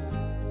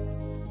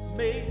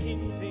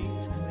 making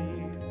things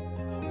clear.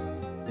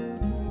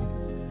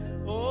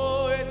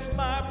 Oh, it's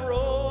my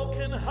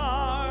broken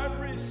heart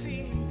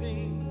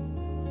receiving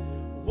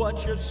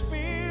what your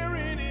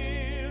Spirit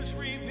is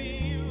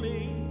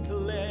revealing.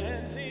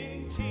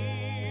 Cleansing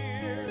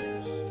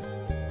tears,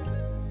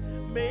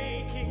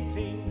 making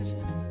things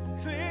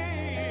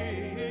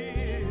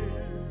clear.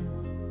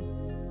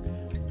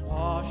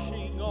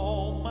 Washing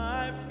all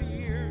my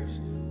fears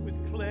with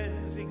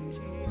cleansing tears.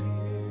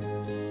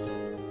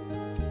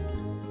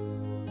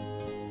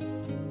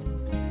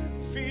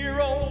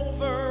 Fear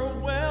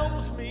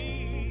overwhelms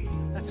me,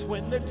 that's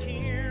when the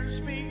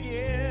tears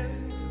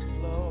begin to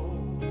flow.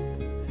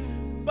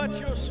 But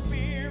your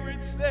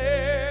Spirit's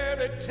there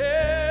to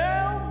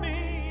tell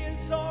me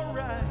it's all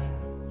right.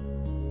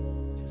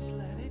 Just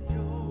let it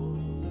go.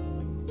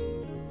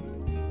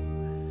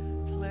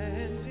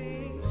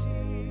 Cleansing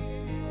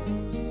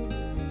tears,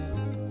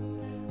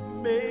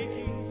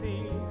 making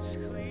things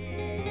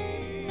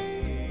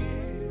clear.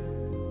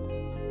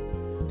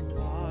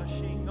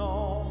 Washing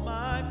all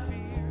my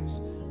fears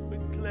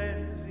with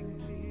cleansing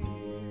tears.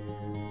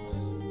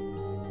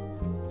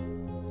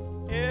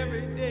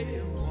 Every day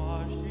I'm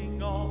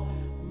washing all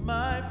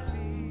my fears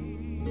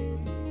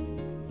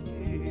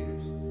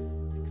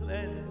with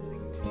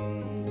cleansing tears.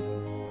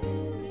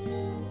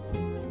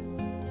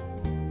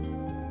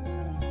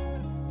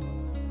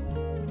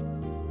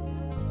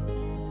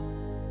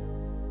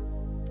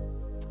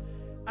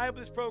 I hope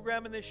this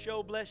program and this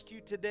show blessed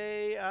you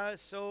today.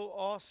 So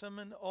awesome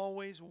and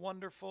always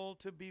wonderful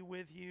to be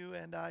with you.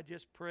 And I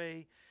just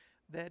pray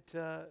that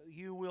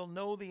you will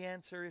know the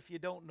answer if you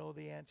don't know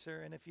the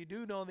answer. And if you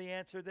do know the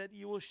answer, that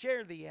you will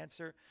share the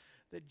answer,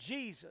 that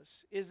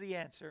Jesus is the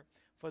answer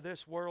for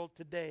this world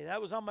today.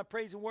 That was on my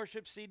Praise and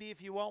Worship CD.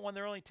 If you want one,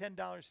 they're only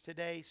 $10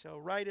 today. So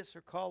write us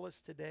or call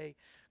us today.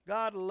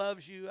 God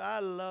loves you. I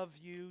love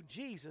you.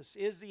 Jesus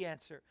is the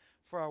answer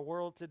for our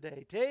world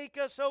today. Take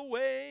us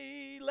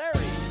away, Larry.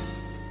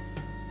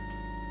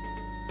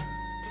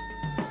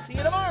 See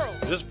you tomorrow.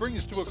 This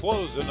brings to a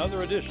close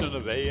another edition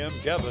of AM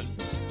Kevin.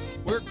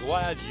 We're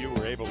glad you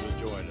were able to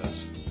join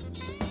us.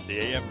 The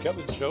AM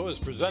Kevin Show is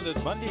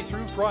presented Monday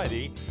through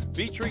Friday,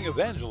 featuring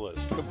evangelist,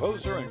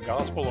 composer, and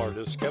gospel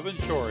artist Kevin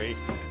Shorey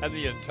and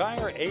the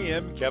entire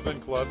AM Kevin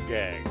Club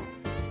gang.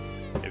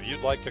 If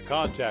you'd like to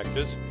contact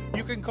us,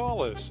 you can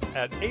call us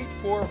at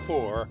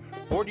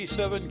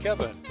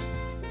 844-47-KEVIN.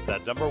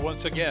 That number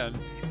once again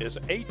is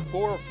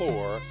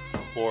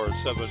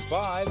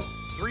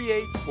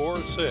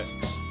 844-475-3846.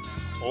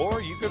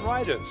 Or you can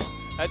write us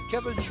at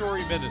Kevin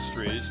Shorey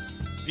Ministries,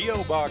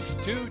 P.O. Box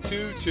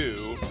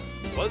 222,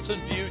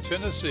 Pleasant View,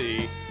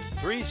 Tennessee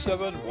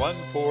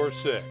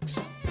 37146.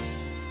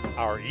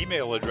 Our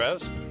email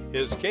address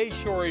is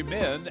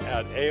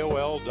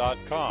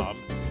kshorymen@aol.com,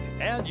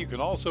 and you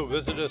can also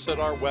visit us at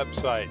our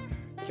website,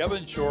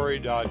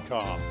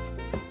 kevinshorey.com.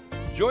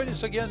 Join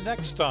us again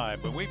next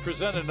time when we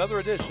present another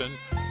edition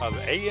of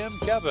AM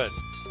Kevin.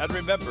 And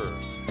remember,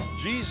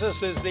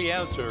 Jesus is the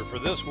answer for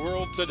this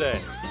world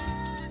today.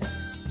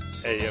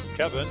 AM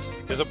Kevin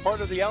is a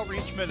part of the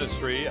outreach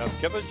ministry of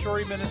Kevin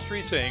Shorey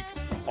Ministries, Inc.,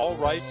 all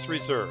rights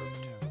reserved.